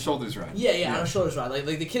on his shoulders ride. Yeah, on his shoulders ride. Like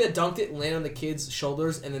the kid that dunked it landed on the kid's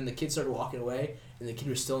shoulders, and then the kid started walking away, and the kid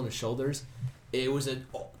was still on his shoulders. It was a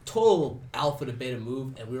total alpha to beta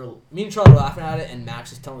move, and me and Charlie were laughing at it, and Max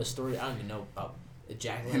was telling the story. I don't even know about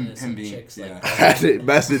ejaculating and some chicks. Yeah. I had to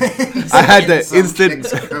message. I had the instant.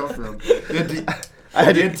 I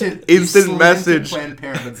had an instant message. Planned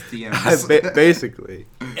Parenthood's DMs. Basically.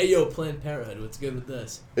 Hey yo, Planned Parenthood, what's good with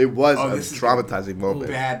this? It was a traumatizing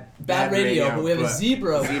moment. Bad radio, but we have a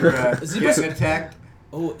zebra. A zebra getting attacked.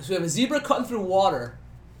 Oh, so we have a zebra cutting through water,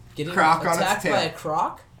 getting attacked by a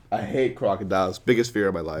croc. I hate crocodiles. Biggest fear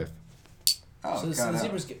of my life. Oh, so the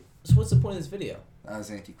zebras so what's the point of this video? That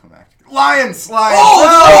was anticlimactic. Lions!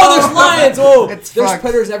 Oh, there's lions! Oh, there's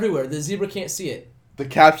predators everywhere. The zebra can't see it. The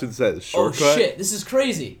caption says, shortcut. Oh, shit. This is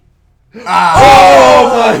crazy.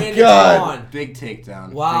 Oh, my God. Big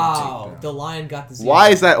takedown. Wow. Big takedown. The lion got the zebra. Why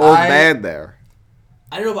is that old man there?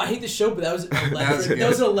 I don't know, but I hate the show, but that was electric. That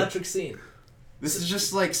was an electric scene. This is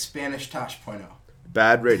just like Spanish Tosh.0.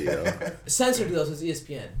 Bad radio. Censored though, so it's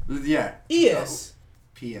ESPN. Yeah. ES.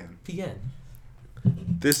 PN.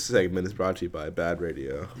 This segment is brought to you by Bad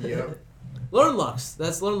Radio. Yep. LearnLux.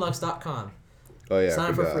 That's learnlux.com. Oh, yeah.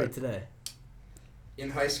 Sign up for free today. In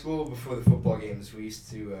high school, before the football games, we used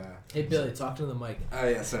to... hey, Billy, talk to the mic. Oh,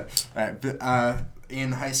 yeah, sorry. All right,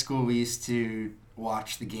 in high school, we used to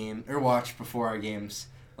watch before our games,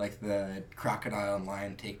 like the crocodile and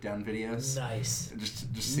lion takedown videos. Nice. Just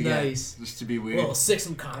to be weird. Little 6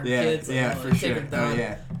 and Connor kids. Yeah, for sure. Oh,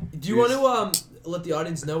 yeah. Do you want to let the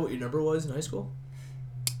audience know what your number was in high school?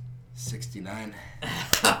 69.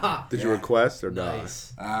 Did you request or not?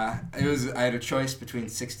 Nice. I had a choice between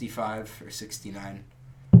 65 or 69.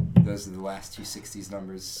 Those are the last two 60s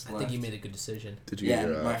numbers left. I think you made a good decision. Did you? Yeah,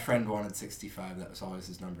 my friend wanted 65. That was always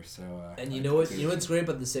his number. So. And you know what? You know what's great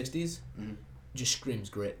about the 60s? Mm-hmm. Just screams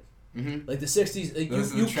grit. Mm-hmm. Like the 60s,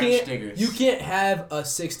 like you can't have a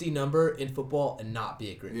 60 number in football and not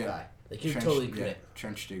be a grit guy. Like you're totally grit. Yeah,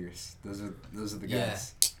 trench diggers. Those are the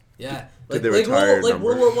guys. Yeah. Like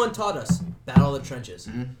World War I taught us. Battle of the trenches.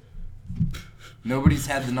 Mm-hmm. Nobody's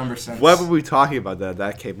had the number since. What were we talking about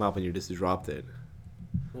that came up and you just dropped it?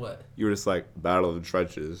 What? You were just like, Battle of the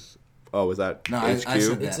Trenches. Oh, was that no, HQ? I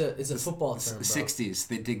said that. It's a football term, bro. 60s,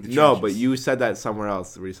 they dig the trenches. No, but you said that somewhere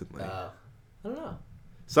else recently. I don't know.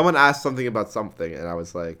 Someone asked something about something, and I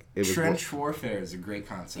was like... Trench warfare is a great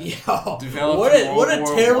concept. Yo, what a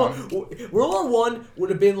terrible... World War I would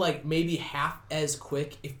have been like maybe half as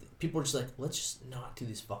quick if people were just like, let's just not do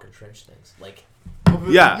these fucking trench things. Like...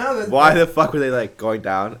 Yeah, no, why the fuck were they like going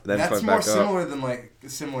down and then that's more back similar up? Than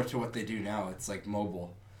similar to what they do now. It's like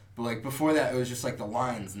mobile. But like before that, it was just like the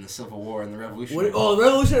lines in the Civil War and the Revolutionary War. Oh, the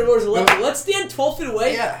Revolutionary War is let's stand 12 feet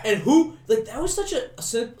away. Yeah. And who that was such a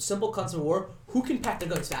simple concept of war. Who can pack their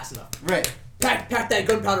guns fast enough? Right. Pack that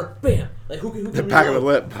gunpowder. Bam. Like who can pack of the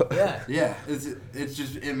lip. Yeah. Yeah. It's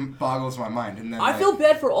just it boggles my mind. And then I feel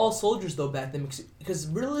bad for all soldiers though back then because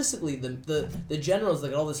realistically the generals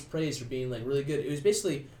got all this praise for being like really good. It was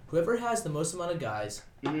basically whoever has the most amount of guys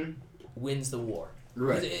wins the war.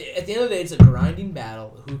 Right. At the end of the day, it's a grinding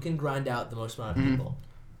battle. Who can grind out the most amount of people?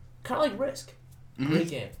 Kind of like Risk. Great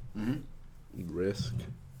game. Mm-hmm.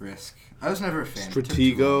 Risk. I was never a fan.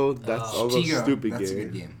 Stratego. That's all those stupid games. That's a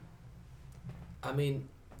good game. I mean,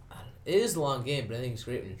 it is a long game, but I think it's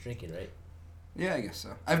great when you're drinking, right? Yeah, I guess so.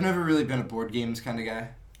 I've never really been a board games kind of guy.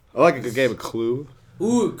 I like a good game of Clue.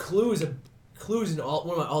 Ooh, Clue is one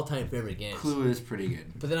of my all-time favorite games. Clue is pretty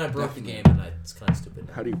good. But then I broke the game, and it's kind of stupid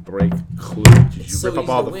now. How do you break Clue? Did you rip up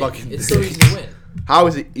all the fucking things? It's so easy to win. How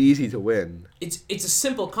is it easy to win? It's a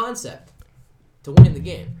simple concept to win the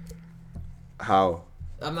game. How?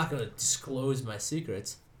 I'm not going to disclose my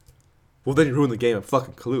secrets. Well, then you ruin the game of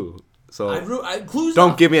fucking Clue. So Clue's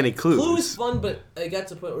don't give me any clues. Clue is fun, but it got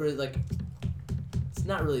to a point where it's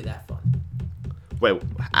not really that fun. Wait,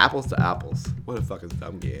 apples to apples. What a fucking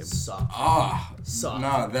dumb game. Suck. Suck.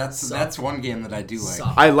 No, that's one game that I do like.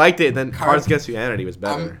 I liked it, and then Cards Against Humanity was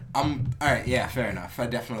better. Alright, yeah, fair enough. I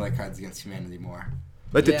definitely like Cards Against Humanity more.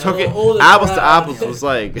 But they took it. Apples to apples was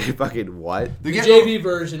like fucking what? The JV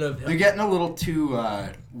version of. They're getting a little too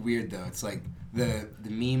weird though. It's like the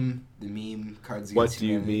meme Cards Against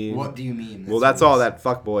Humanity. What do you mean? Well, that's all that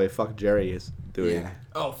fuck Jerry is doing. Yeah.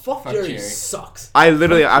 Oh, fuck Jerry sucks. I'm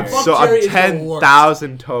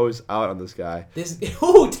 10,000 toes out on this guy.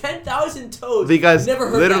 10,000 toes. Because I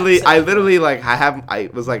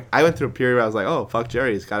went through a period where I was like, oh, fuck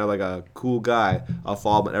Jerry. He's kind of like a cool guy. I'll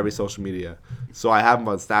follow him on every social media. So I have him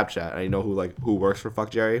on Snapchat, and I know who works for fuck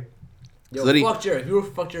Jerry. Yo, fuck Jerry. If you were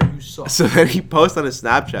fuck Jerry, you suck. So then he posts on his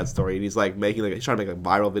Snapchat story, and he's like he's trying to make a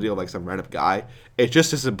viral video of like some random guy. It's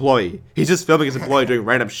just his employee. He's just filming his employee doing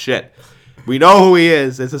random shit. We know who he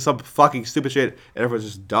is. It's just some fucking stupid shit, and everyone's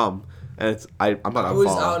just dumb. And I'm not. I was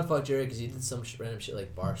out and fuck Jerry because he did some random shit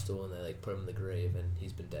like Barstool, and they like put him in the grave, and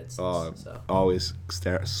he's been dead since. So. Always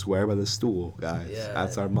swear by the stool, guys. Yeah,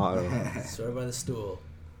 that's our motto. Swear by the stool.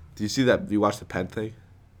 Do you see that? Do you watch the Penn thing?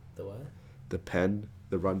 The what? The Penn,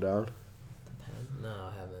 the rundown. The Penn? No,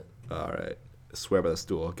 I haven't. All right. Swear by the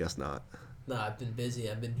stool. Guess not. No, I've been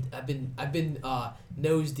busy. I've been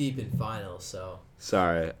nose deep in finals. So.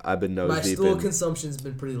 Sorry, I've been nose deep. My stool consumption's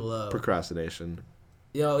been pretty low. Procrastination.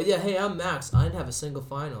 Yo, yeah, hey, I'm Max. I didn't have a single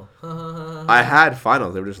final. I had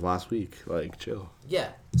finals. They were just last week. Like, chill. Yeah,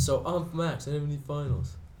 so I'm Max. I didn't have any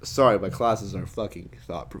finals. Sorry, my classes are fucking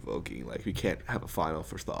thought-provoking. Like, we can't have a final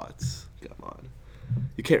for thoughts. Come on.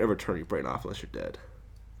 You can't ever turn your brain off unless you're dead.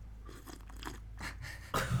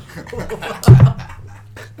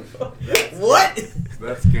 What?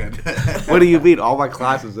 That's good. What do you mean? All my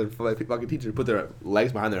classes, and fucking teachers put their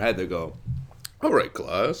legs behind their head. They go, all right,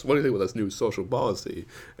 class, what do you think about this new social policy?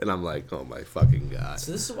 And I'm like, oh my fucking God.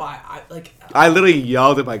 So this is why I literally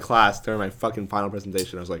yelled at my class during my fucking final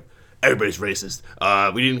presentation. I was like, everybody's racist.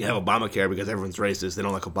 We didn't have Obamacare because everyone's racist. They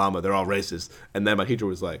don't like Obama. They're all racist. And then my teacher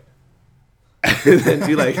was like, and then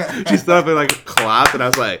she stood up and like clapped, and I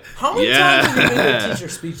was like, how many times have you made your teacher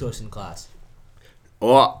speak to us in class?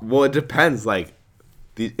 Well, it depends. Like,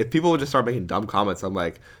 if people would just start making dumb comments, I'm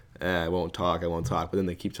like, I won't talk. But then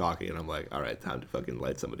they keep talking, and I'm like, all right, time to fucking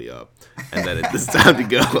light somebody up. And then it's time to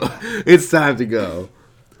go. It's time to go.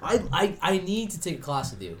 I need to take a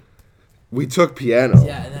class with you. We took piano.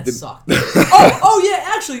 Yeah, and that sucked. oh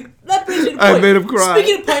yeah, actually, that brings me to the point. I made him cry.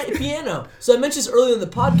 Speaking of piano, so I mentioned this earlier in the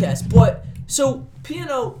podcast, but so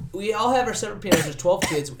piano, we all have our separate pianos. There's 12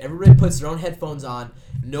 kids. Everybody puts their own headphones on.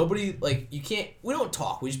 Nobody, we don't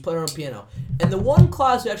talk. We just play our own piano. And the one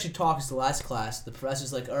class we actually talk is the last class. The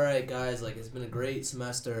professor's like, all right, guys, it's been a great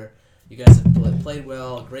semester. You guys have played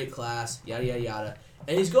well, great class, yada, yada, yada.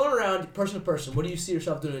 And he's going around person to person. What do you see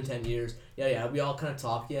yourself doing in 10 years? Yeah. We all kind of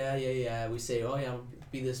talk. Yeah. We say, oh, yeah, I want to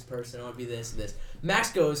be this person. I want to be this and this.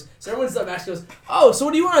 Max goes, Max goes, oh, so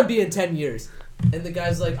what do you want to be in 10 years? And the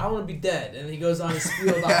guy's like, I want to be dead. And he goes on his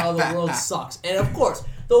spiel about how the world sucks. And, of course,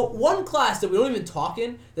 the one class that we don't even talk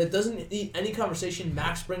in, that doesn't need any conversation,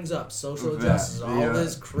 Max brings up social justice, all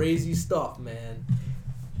this crazy stuff, man.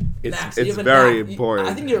 Max, it's very important.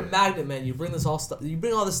 I think you're a magnet, man. You bring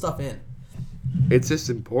all this stuff in. It's just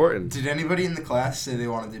important. Did anybody in the class say they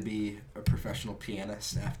wanted to be a professional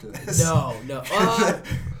pianist after this? No.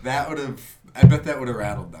 I bet that would have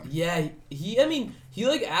rattled them. Yeah, he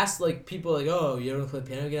asked people oh, you ever play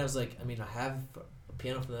piano again? I was like, I have a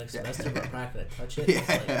piano for the next semester, but I'm not gonna touch it.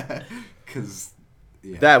 Yeah, because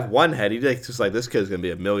that one head, he's just like, this kid's gonna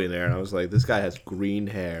be a millionaire, and I was like, this guy has green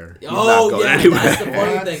hair. He's not going anywhere. That's the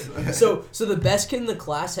funny thing. So the best kid in the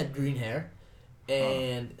class had green hair,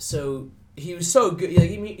 and so he was so good.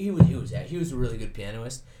 He was a really good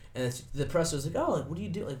pianist. And the professor was like, oh, what do you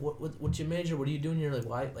do? What's your major? What are you doing here?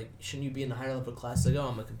 Why? Shouldn't you be in the higher level class?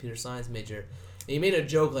 I'm a computer science major. And he made a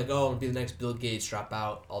joke oh, I'm going to be the next Bill Gates, drop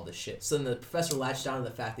out, all this shit. So then the professor latched down to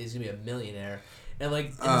the fact that he's going to be a millionaire. And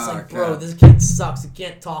bro, this kid sucks. He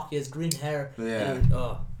can't talk. He has green hair. Yeah. And,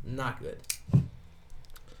 not good.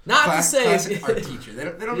 Classic art teacher. They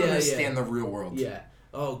don't understand the real world. Yeah.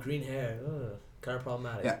 Oh, green hair. Kind of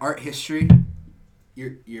problematic. Yeah, art history.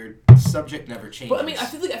 Your subject never changes. But I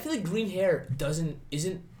feel like green hair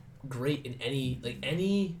isn't great in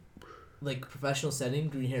any professional setting.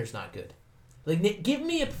 Green hair is not good. Give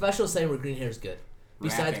me a professional setting where green hair is good.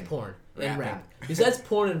 Besides porn and rap. Besides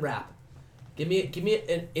porn and rap. Give me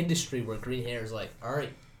an industry where green hair is all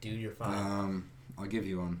right, dude, you're fine. I'll give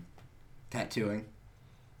you one. Tattooing.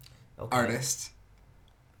 Okay. Artist.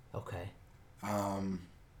 Okay.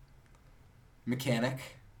 Mechanic.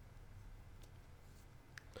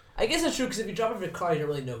 I guess that's true, because if you drop off your car, you don't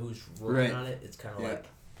really know who's working on it. It's kind of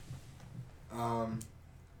I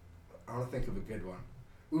want to think of a good one.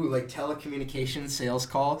 Ooh, telecommunications sales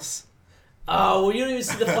calls. Oh, well, you don't even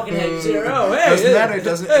see the fucking head. You say, oh, hey. Doesn't matter.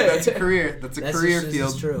 That's a career. That's a career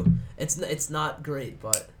field. That's true. It's not great,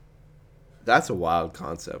 but... That's a wild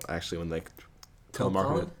concept, actually, when,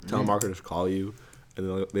 telemarketers call you,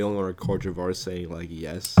 and they only want to record your voice saying,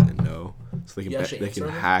 yes and no, so they can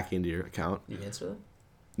hack into your account. You answer them?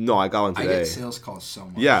 No, I got one today. I get sales calls so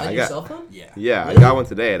much. Yeah, on your cell phone? Yeah, really? I got one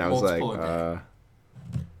today, and I was Multiple like,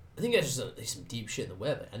 I think that's just some deep shit in the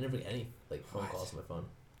web. I never get any phone calls on my phone.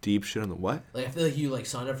 Deep shit on the what? I feel like you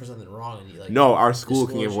signed up for something wrong and you No, our school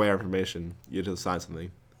can give away our information. You have to sign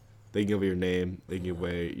something. They can give away your name. They can give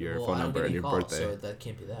away your phone number and your birthday. So that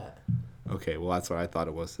can't be that. Okay, well that's what I thought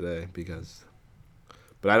it was today because,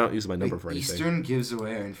 but I don't use my number for anything. Eastern gives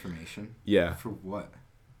away our information. Yeah. For what?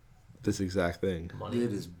 This exact thing. Money.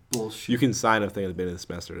 It is bullshit. You can sign a thing at the beginning of the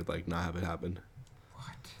semester to not have it happen.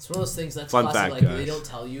 What? It's one of those things that's Fun classic, fact, guys. they don't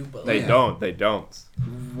tell you, but They don't. They don't.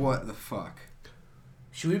 What the fuck?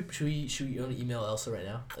 Should we email Elsa right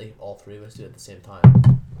now? Like all three of us do it at the same time.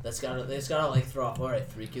 That's gotta like throw off. All right,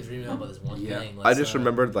 3 kids are emailing about this one thing. I just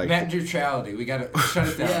remembered like net neutrality. We gotta shut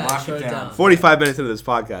it down. Lock it down. 45 minutes into this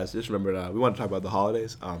podcast, just remembered we want to talk about the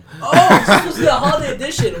holidays. Oh, this was the holiday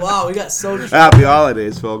edition. Wow, we got so. Happy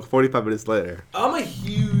holidays, folks. 45 minutes later. I'm a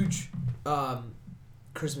huge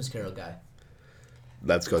Christmas Carol guy.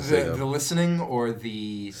 Let's go sing The listening or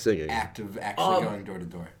the singing act of actually going door to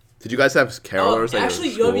door. Did you guys have carolers? Actually,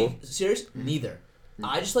 you know what? Serious? Neither.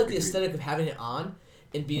 I just like the aesthetic of having it on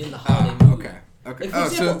and being in the holiday mood. Okay.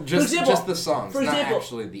 Like, so just the songs, not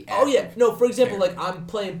actually the act. Oh yeah, no. For example, like I'm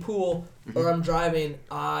playing pool or I'm driving,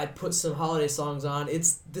 I put some holiday songs on.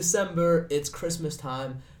 It's December. It's Christmas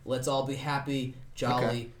time. Let's all be happy,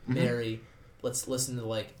 jolly, merry. Let's listen to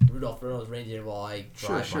like Rudolph the Red-Nosed Reindeer while I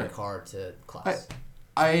drive my car to class.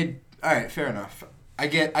 All right, fair enough. I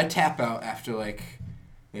tap out after like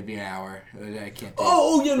maybe an hour. I can't.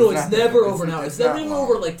 It's never over an hour. It's never even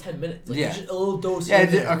over like 10 minutes. Like, just a little dose. I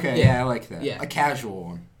like that. Yeah. A casual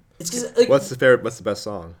one. It's just like. What's the best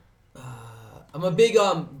song? I'm a big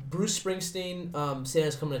Bruce Springsteen.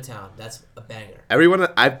 Santa's Coming to Town. That's a banger.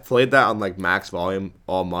 I've played that on like max volume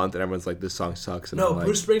all month, and everyone's like, "This song sucks." And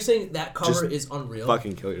Bruce Springsteen. That cover is unreal.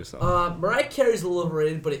 Fucking kill yourself. Mariah Carey's a little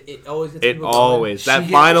overrated, but it always gets people going. That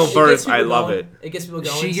final verse, I love it. It gets people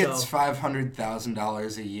going. She gets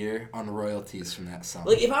 $500,000 a year on royalties from that song.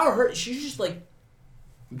 Like if I were her, she's just like.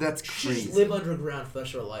 That's crazy. She just live underground for the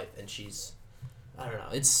rest of her life, and she's. I don't know.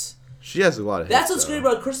 It's. She has a lot of hits. That's what's great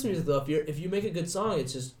about Christmas music, though. If you make a good song,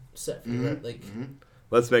 it's just set for like.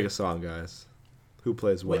 Let's make a song, guys. Who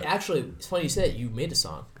plays what? Wait, actually, it's funny you said you made a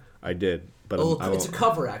song. I did, but it's a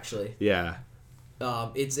cover, actually. Yeah.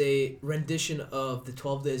 It's a rendition of the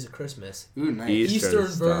 12 Days of Christmas. Ooh, nice. Eastern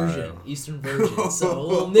version. So a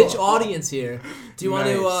little niche audience here. Do you want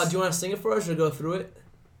to sing it for us or go through it?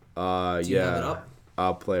 Do you have it up?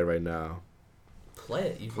 I'll play it right now. Play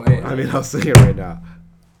it. You play it. I mean, I'll sing it right now.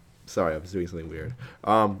 Sorry, I was doing something weird.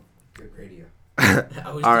 Good radio. I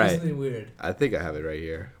was doing something weird. I think I have it right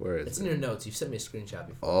here. Where is it? It's in your notes. You've sent me a screenshot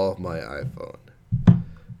before. Oh, my iPhone.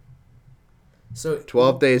 So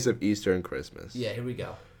 12 Days of Easter and Christmas. Yeah, here we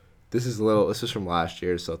go. This is from last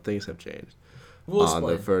year, so things have changed. We'll On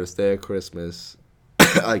the first day of Christmas,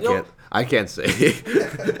 I can't say. Just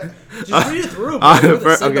read it through.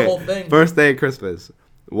 The whole thing. First day of Christmas,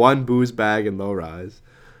 1 booze bag and low rise.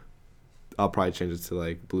 I'll probably change it to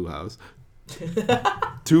like Blue House.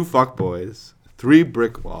 2 fuck boys, 3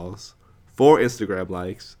 brick walls, 4 Instagram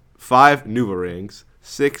likes, 5 Nuva rings,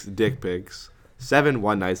 6 dick pics, 7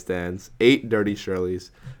 one night stands, 8 dirty Shirleys,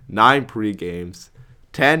 9 pre-games,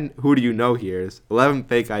 10 who do you know here's, 11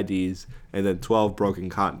 fake IDs, and then 12 broken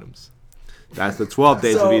condoms. That's the 12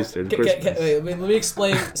 days of Easter and Christmas. Wait, let me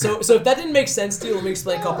explain. So if that didn't make sense to you, let me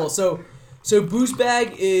explain a couple. So Booze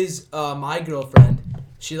Bag is my girlfriend.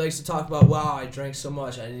 She likes to talk about, wow, I drank so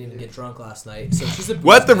much, I didn't even get drunk last night. So she's a booze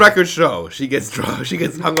What the bag. record show? She gets drunk. She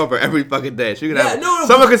gets hungover every fucking day. She could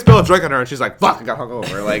someone could spill a drink on her, and she's like, "Fuck, I got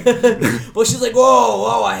hungover." Like, well, she's like,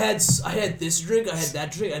 whoa, I had this drink, I had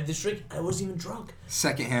that drink, I had this drink, I wasn't even drunk.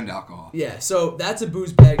 Secondhand alcohol. Yeah, so that's a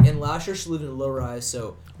booze bag, and last year she lived in a low rise,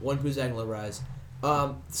 so 1 booze bag and low rise.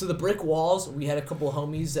 So the brick walls, we had a couple of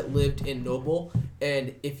homies that lived in Noble,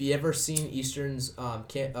 and if you ever seen Eastern's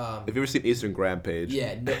if you ever seen Eastern Grand page,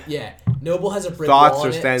 Noble has a brick Thoughts wall are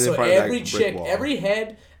on it. standing So in front of that every brick chick, wall. every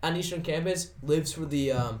head on Eastern campus lives for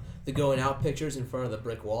the going out pictures in front of the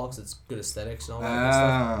brick wall because it's good aesthetics and all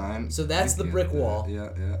that good stuff. So that's the brick wall.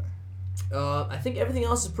 Yeah. I think everything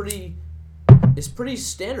else is pretty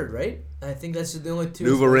standard, right? I think that's the only 2.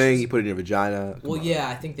 Nuva ring, you put it in your vagina. Well, yeah,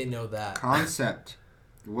 I think they know that. Concept.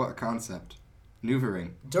 What concept? Nuva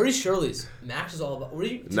ring. Dirty Shirley's. Max is all about.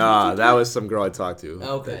 That was some girl I talked to.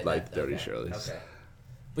 Okay. Like Dirty Shirley's. Okay.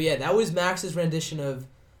 But yeah, that was Max's rendition of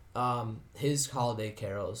his holiday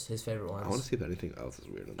carols, his favorite ones. I want to see if anything else is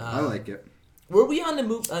weird on that. I like it. Were we on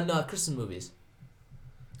Christmas movies?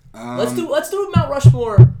 Let's do Mount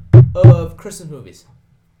Rushmore of Christmas movies.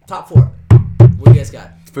 Top 4. What do you guys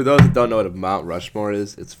got? For those that don't know what a Mount Rushmore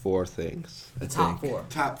is, it's 4 things. The top 4.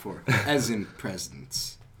 Top 4. As in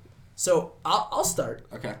presidents. So I'll start.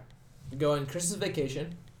 Okay. Going Christmas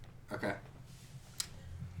Vacation. Okay.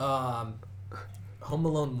 Home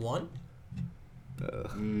Alone 1.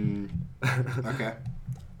 Okay.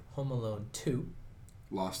 Home Alone 2.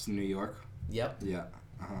 Lost in New York. Yep. Yeah.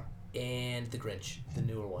 And The Grinch, the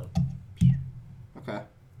newer one. Okay.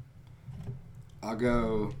 I'll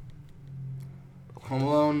go Home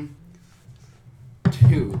Alone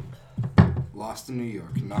 2. Lost in New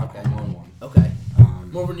York, not Home Alone 1. Okay.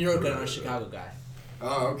 More of a New York guy, not a Chicago guy.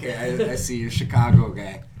 Oh, okay. I see. You're a Chicago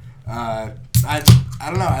guy. I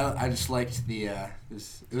don't know. I just liked the. It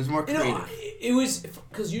was more creative. You know, it was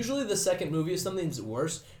because usually the second movie is something's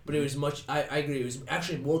worse, but it was much. I agree. It was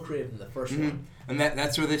actually more creative than the first one. And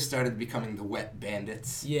that's where they started becoming the Wet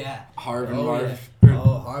Bandits. Yeah. Harv and Marv. Yeah.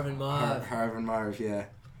 Harv and Marv. Harv and Marv. Yeah.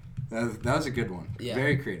 That was a good one. Yeah.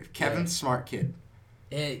 Very creative. Kevin's smart kid.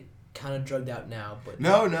 Hey, kind of drugged out now, but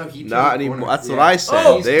no, he not anymore. That's what I said.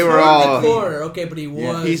 Oh, they were all the corner. Okay, but he was.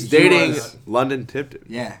 Yeah, he's dating London Tipton.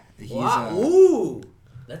 Yeah, wow. Ooh,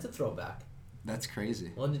 that's a throwback. That's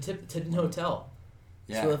crazy. London Tipton Hotel.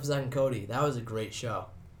 Yeah. Philip, Zach, and Cody. That was a great show.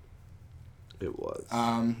 It was.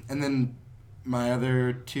 And then my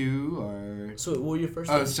other two are. So what were your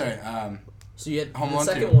first? Oh, sorry. So you had Home the Alone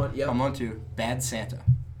second 2. one. Yep. Home Alone 2. Bad Santa.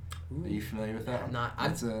 Ooh. Are you familiar with that? Not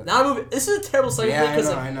a movie. This is a terrible segment because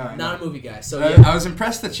I'm not a movie guy. So I was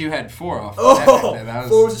impressed that you had 4 off. That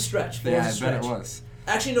 4 was a stretch. I bet it was.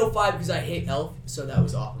 Actually, no 5 because I hate Elf, so that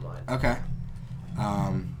was off of mine. Okay.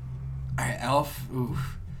 Alright, Elf. Ooh,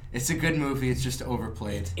 it's a good movie. It's just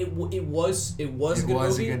overplayed. It was a good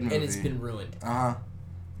movie, and it's been ruined.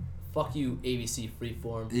 Fuck you, ABC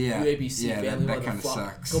Freeform. Yeah. You ABC Family. That kind of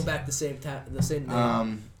sucks. Go back the same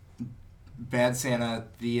name. Bad Santa,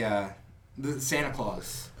 the Santa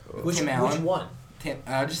Claus. Which one?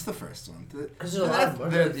 Just the first one. Because there's a lot of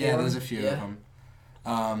them. There's a few of them.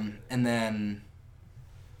 And then,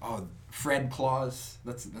 Fred Claus.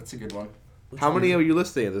 That's a good one. How many are you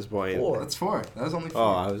listing at this point? 4. That's 4. That was only 4. Oh,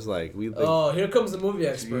 I was like, here comes the movie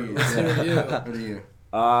expert. Let's hear you. What are you?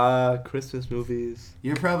 Christmas movies.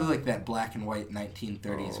 You're probably like that black and white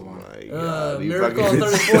 1930s one. My God, Miracle on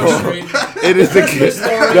 34th Street. It is a good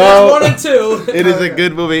story. No, 1 and 2. It is a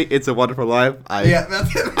good movie. It's a Wonderful Life. Yeah,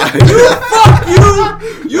 that's it.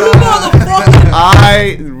 You motherfucker!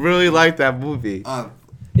 I really like that movie.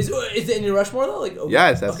 Is it in your Rushmore though? Like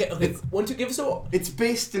yes. Okay. 1, 2. Give us a. It's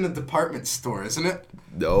based in a department store, isn't it?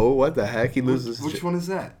 No. What the heck? He loses. Which one is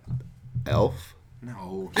that? Elf.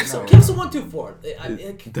 No. Give us a 1, 2, 4.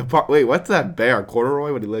 Wait, what's that bear?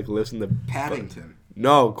 Corduroy when he lives in the Paddington.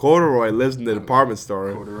 No, Corduroy lives in the department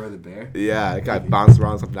store. Corduroy the bear. Yeah, that guy bounced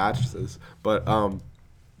around some mattresses. But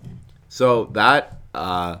so that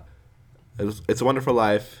it's a Wonderful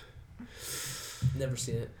Life. Never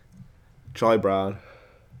seen it. Charlie Brown.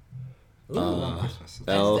 Ooh.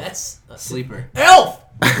 Elf. That's Sleeper. Elf.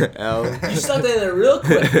 Elf. You stuck that in there real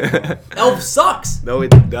quick. Elf sucks. No,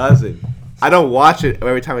 it doesn't. I don't watch it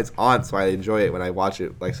every time it's on, so I enjoy it when I watch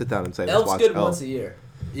it. Like sit down and say, "Let's watch good Elf." Once a year.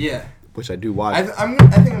 Yeah. Which I do watch. I think I'm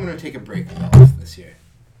gonna take a break from Elf this year.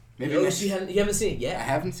 Maybe you haven't seen it yet. I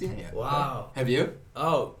haven't seen it yet. Wow. Have you?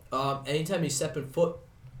 Oh, anytime you step foot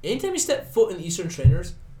in the Eastern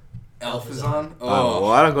Trainers, Elf is on. Oh,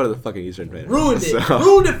 well, I don't go to the fucking Eastern Trainers. Ruined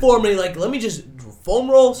it for me. Like, let me just foam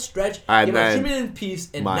roll, stretch, give my treatment in peace,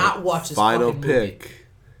 and not watch this final fucking movie. pick,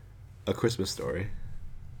 A Christmas Story.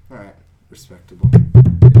 All right, respectable.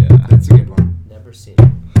 Yeah, that's a good one. Never seen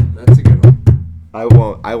it. That's a good one. I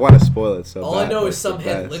won't. I want to spoil it so. All I know is some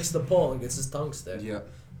head licks the pole and gets his tongue stick. Yep.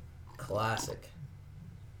 Classic.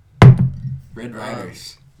 Red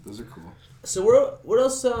Riders. Those are cool. So what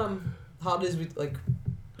else? Holidays we like.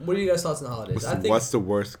 What are you guys' thoughts on the holidays? What's the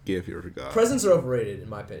worst gift you ever got? Presents are overrated, in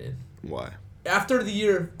my opinion. Why? After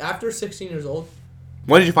 16 years old.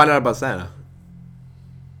 When did you find out about Santa?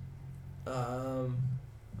 I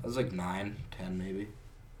was like 9, 10 maybe.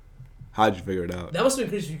 How'd you figure it out? That must have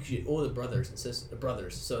been because you had older brothers and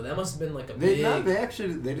brothers. So that must have been like a big.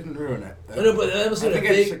 They didn't ruin it. No, but that must have been a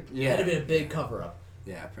big. Had to been a big cover up.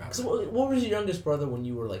 Yeah, probably. So what was your youngest brother when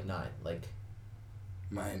you were like 9? Like.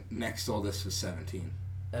 My next oldest was 17.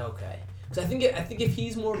 Okay. Because I think if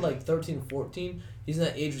he's more like 13 or 14, he's in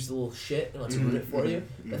that age where he's a little shit and wants to ruin it for you.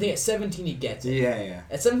 I think at 17 he gets it. Yeah.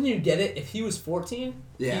 At 17 you get it. If he was 14,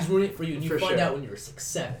 he's ruining it for you, and you find out when you're 6,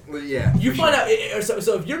 7. Well, yeah. You find out.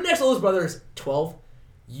 So if your next oldest brother is 12,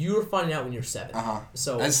 you're finding out when you're 7.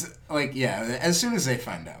 So as soon as they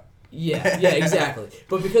find out. Yeah, exactly.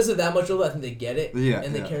 But because of that much older, I think they get it.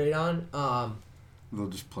 And they carry it on. They'll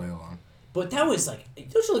just play along. But that was like,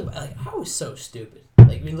 I was so stupid.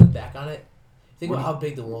 Like, when you look back on it, think about how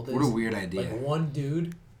big the world is. What a weird idea. Like, one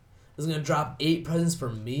dude. is gonna drop 8 presents for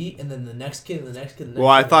me, and then the next kid, and the next kid, and the next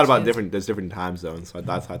Well, I kid, thought about kid. there's different time zones, so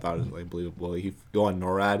that's how I thought it was like believable. You go on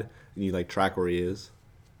NORAD and you like track where he is.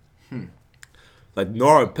 Like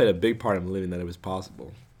NORAD played a big part in believing that it was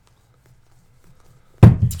possible.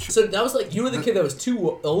 So that was like you were the kid that was a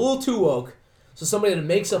little too woke, so somebody had to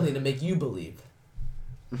make something to make you believe.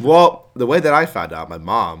 Well, the way that I found out, my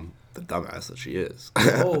mom, the dumbass that she is.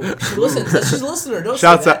 Oh, she listens. She's a listener. Don't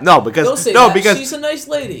Shouts say that. out, no, because Don't say no, that. because she's a nice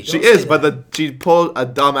lady. She Don't is, say but that. she pulled a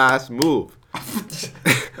dumbass move.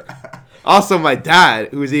 Also, my dad,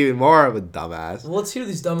 who's even more of a dumbass. Well, let's hear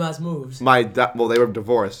these dumbass moves. Well, they were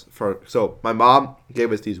divorced so my mom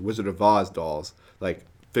gave us these Wizard of Oz dolls, like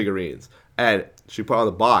figurines, and she put on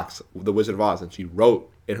the box the Wizard of Oz, and she wrote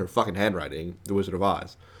in her fucking handwriting the Wizard of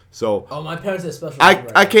Oz. So my parents had special.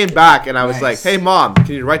 I came back and I was Nice. like, "Hey mom,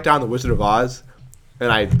 can you write down the Wizard of Oz?"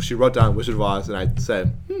 And she wrote down Wizard of Oz, and I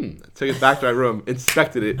said, took it back to my room,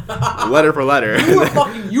 inspected it, letter for letter.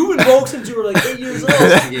 You've been woke since you were like 8 years old.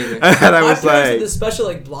 And I was my parents like, did this special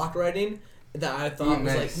like block writing that I thought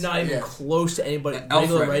was like not even close to anybody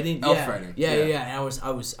regular writing. Elf writing. Yeah. And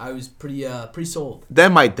I was pretty sold.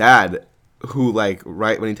 Then my dad, who like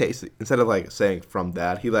when he takes instead of like saying from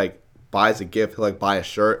dad, he like buys a gift. He'll like buy a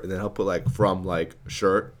shirt, and then he'll put like from like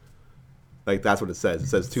shirt. Like that's what it says. It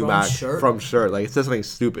says to Max from shirt. Like it says something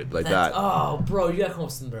stupid like that. Oh, bro, you gotta come up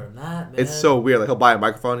with something better than that, man. It's so weird. Like he'll buy a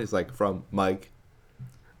microphone. He's like from Mike.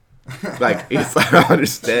 Like he's like I don't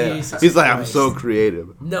understand. Jesus He's like I'm Christ. so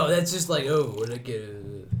creative. No, that's just like what did I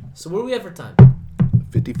get? So what do we have for time?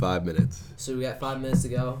 55 minutes. So we got 5 minutes to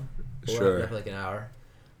go. Sure. We have like an hour.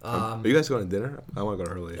 Are you guys going to dinner? I want to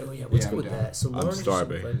go early. Oh yeah, let's go with down. that. So I'm Lauren just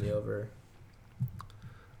starving. invited me over.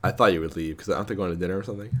 I thought you would leave because aren't they going to dinner or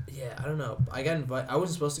something? Yeah, I don't know. I got invited. I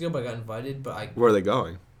wasn't supposed to go, but I got invited. But Where are they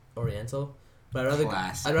going? Oriental. But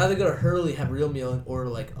Classic. I'd rather go to Hurley, have a real meal, and order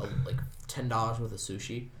like $10 worth of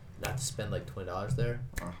sushi, not to spend like $20 there.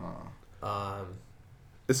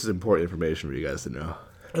 This is important information for you guys to know.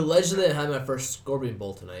 Allegedly, I had my first scorpion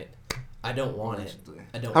bowl tonight. I don't want Allegedly. it.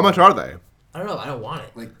 I don't. How much want are they? it. I don't know. I don't want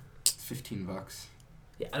it. Like $15.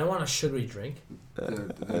 Yeah, I don't want a sugary drink. I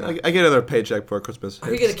get another paycheck for Christmas. I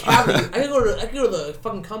could get a cavity. I could go to the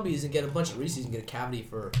fucking Cumbies and get a bunch of Reese's and get a cavity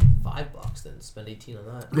for $5. Then spend 18 on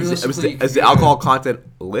that. Is the alcohol content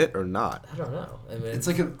lit or not? I don't know. I mean, It's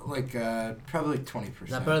probably 20%.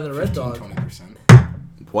 Not better than Red Dog. 20%.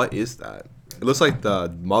 What is that? It looks like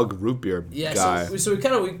the mug root beer guy. So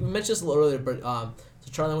we mentioned this a little earlier, but so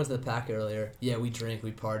Charlie went to the pack earlier. Yeah, we drink,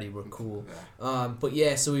 we party, we're cool. But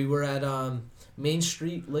yeah, so we were at Main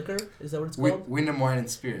Street Liquor. Is that what it's called? Wyndham Wine and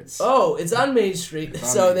Spirits. Oh, it's on Main Street. It's on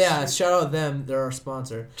So Main yeah, Street. shout out them. They're our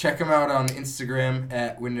sponsor. Check them out on Instagram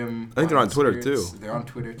at Wyndham. I think they're Wine on Twitter, and Spirits. too. They're on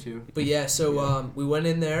Twitter too. But yeah, so we went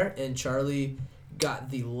in there and Charlie got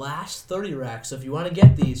the last 30 racks. So if you want to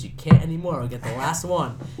get these, you can't anymore. We'll get the last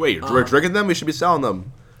one. Wait, we're drinking them? We should be selling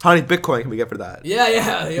them. How many Bitcoin can we get for that?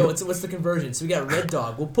 Yeah. Yo, what's the conversion? So we got Red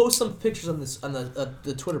Dog. We'll post some pictures on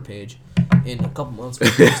the Twitter page in a couple months when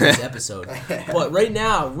we post this episode. But right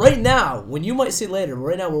now, when you might see later,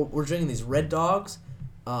 right now we're drinking these Red Dogs.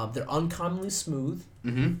 They're uncommonly smooth.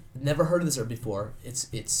 Mm-hmm. Never heard of this before.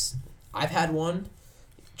 It's I've had one.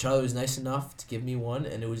 Charlie was nice enough to give me one,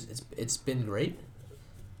 and it's been great.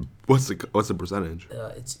 What's the percentage?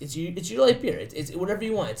 It's your light beer. It's whatever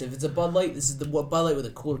you want. If it's a Bud Light, this is the Bud Light with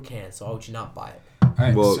a cooler can. So why would you not buy it? All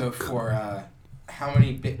right. Well, so for how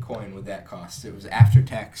many Bitcoin would that cost? It was after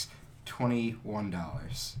tax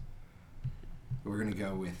 $21. We're gonna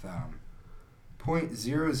go with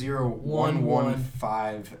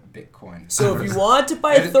 0.00115 Bitcoin. So if you want to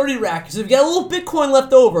buy a 30 rack, so if you got a little Bitcoin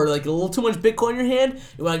left over, like a little too much Bitcoin in your hand,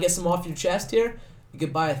 you want to get some off your chest here, you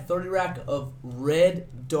could buy a 30 rack of Red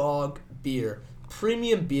Dog beer,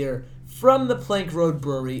 premium beer from the Plank Road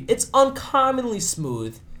Brewery. It's uncommonly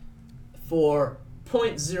smooth for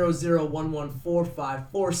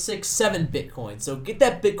 0.001145467 Bitcoin. So get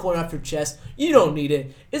that Bitcoin off your chest. You don't need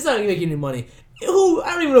it. It's not going to make you any money. I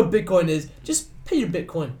don't even know what Bitcoin is. Just pay your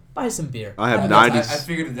Bitcoin. Buy some beer. I have I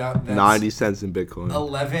figured it out. That's 90 cents in Bitcoin.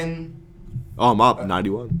 11. Oh, I'm up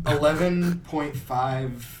 91.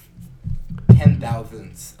 11.5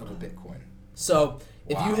 10,000ths of a Bitcoin. So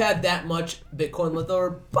if Wow. you had that much Bitcoin left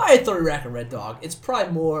over, buy a 30 rack of Red Dog. It's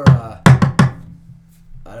probably more. How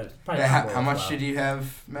much did you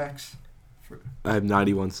have, Max? I have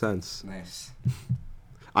 91 cents. Nice.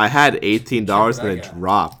 I had $18 and I it got.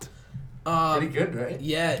 dropped. Pretty good, right?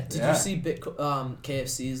 Yeah. Did Yeah. you see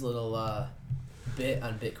KFC's little bit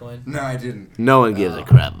on Bitcoin? No, I didn't. No one gives a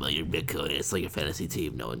crap about your Bitcoin. It's like a fantasy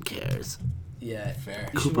team. No one cares. Yeah, fair.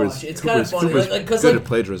 You should watch it. It's kind of funny, because good at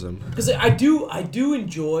plagiarism. Because I do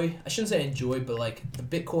enjoy. I shouldn't say enjoy, but like the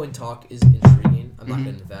Bitcoin talk is intriguing. I'm not gonna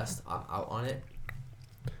invest out on it.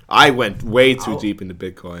 I went way too deep into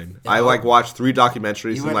Bitcoin. Yeah, I watched 3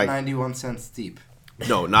 documentaries. You went 91 cents deep.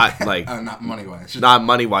 No, not like not money wise. Not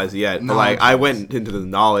money wise yet, but like I went into the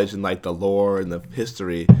knowledge and like the lore and the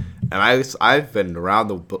history, and I've been around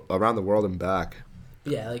the world and back.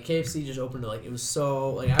 Yeah, like KFC just opened. Like it was so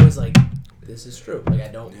like I was like, this is true. Like I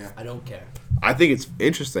don't care. I think it's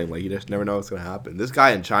interesting. Like you just never know what's gonna happen. This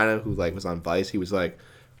guy in China who like was on Vice, he was like,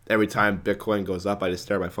 every time Bitcoin goes up, I just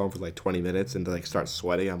stare at my phone for like 20 minutes and like start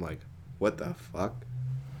sweating. I'm like, what the fuck?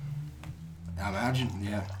 Imagine,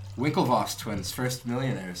 yeah. Winklevoss twins, first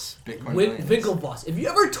millionaires, Bitcoin millionaires. Winklevoss. If you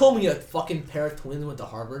ever told me a fucking pair of twins went to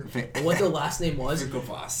Harvard and what their last name was,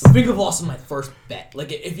 Winklevoss. Winklevoss is my first bet.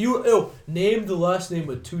 Like if you name the last name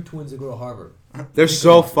of 2 twins that go to Harvard. They're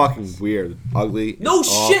so fucking weird, ugly. No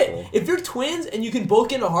awful. Shit. If you're twins and you can both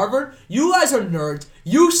get into Harvard, you guys are nerds.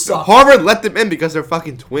 You suck. Harvard let them in because they're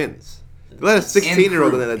fucking twins. They let a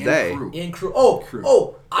 16-year-old in a day. In crew.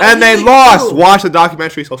 Oh. And they lost. Crew. Watch the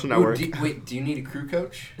documentary Social Network. Do you need a crew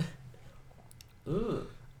coach? Ooh.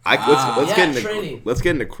 Let's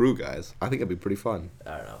get into crew, guys. I think it'd be pretty fun.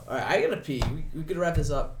 I don't know. All right, I gotta pee. We could wrap this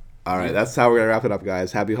up. All right, that's how we're gonna wrap it up,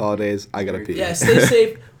 guys. Happy holidays. I gotta pee. Yeah, stay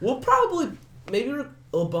safe. We'll probably maybe a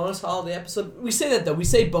little bonus holiday episode. We say that though. We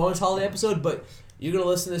say bonus holiday episode, but you're gonna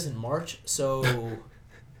listen to this in March, so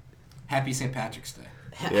happy St. Patrick's Day.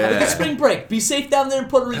 Have a good spring break. Be safe down there in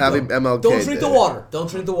Puerto Rico. Happy MLK Don't drink Day. the water. Don't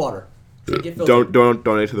drink the water. Don't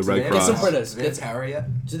donate to the Red Cross. Get some Fritos. Do they have power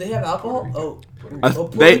yet? Do they have alcohol?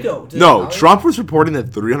 Puerto Rico. No, Trump was reporting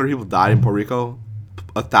that 300 people died in Puerto Rico.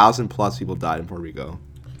 1,000 plus people died in Puerto Rico.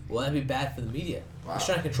 Well, that'd be bad for the media. Wow. He's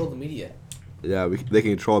trying to control the media. Yeah, they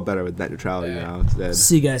can control it better with net neutrality now instead.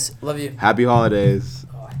 See you guys. Love you. Happy holidays.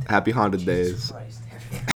 Happy haunted days.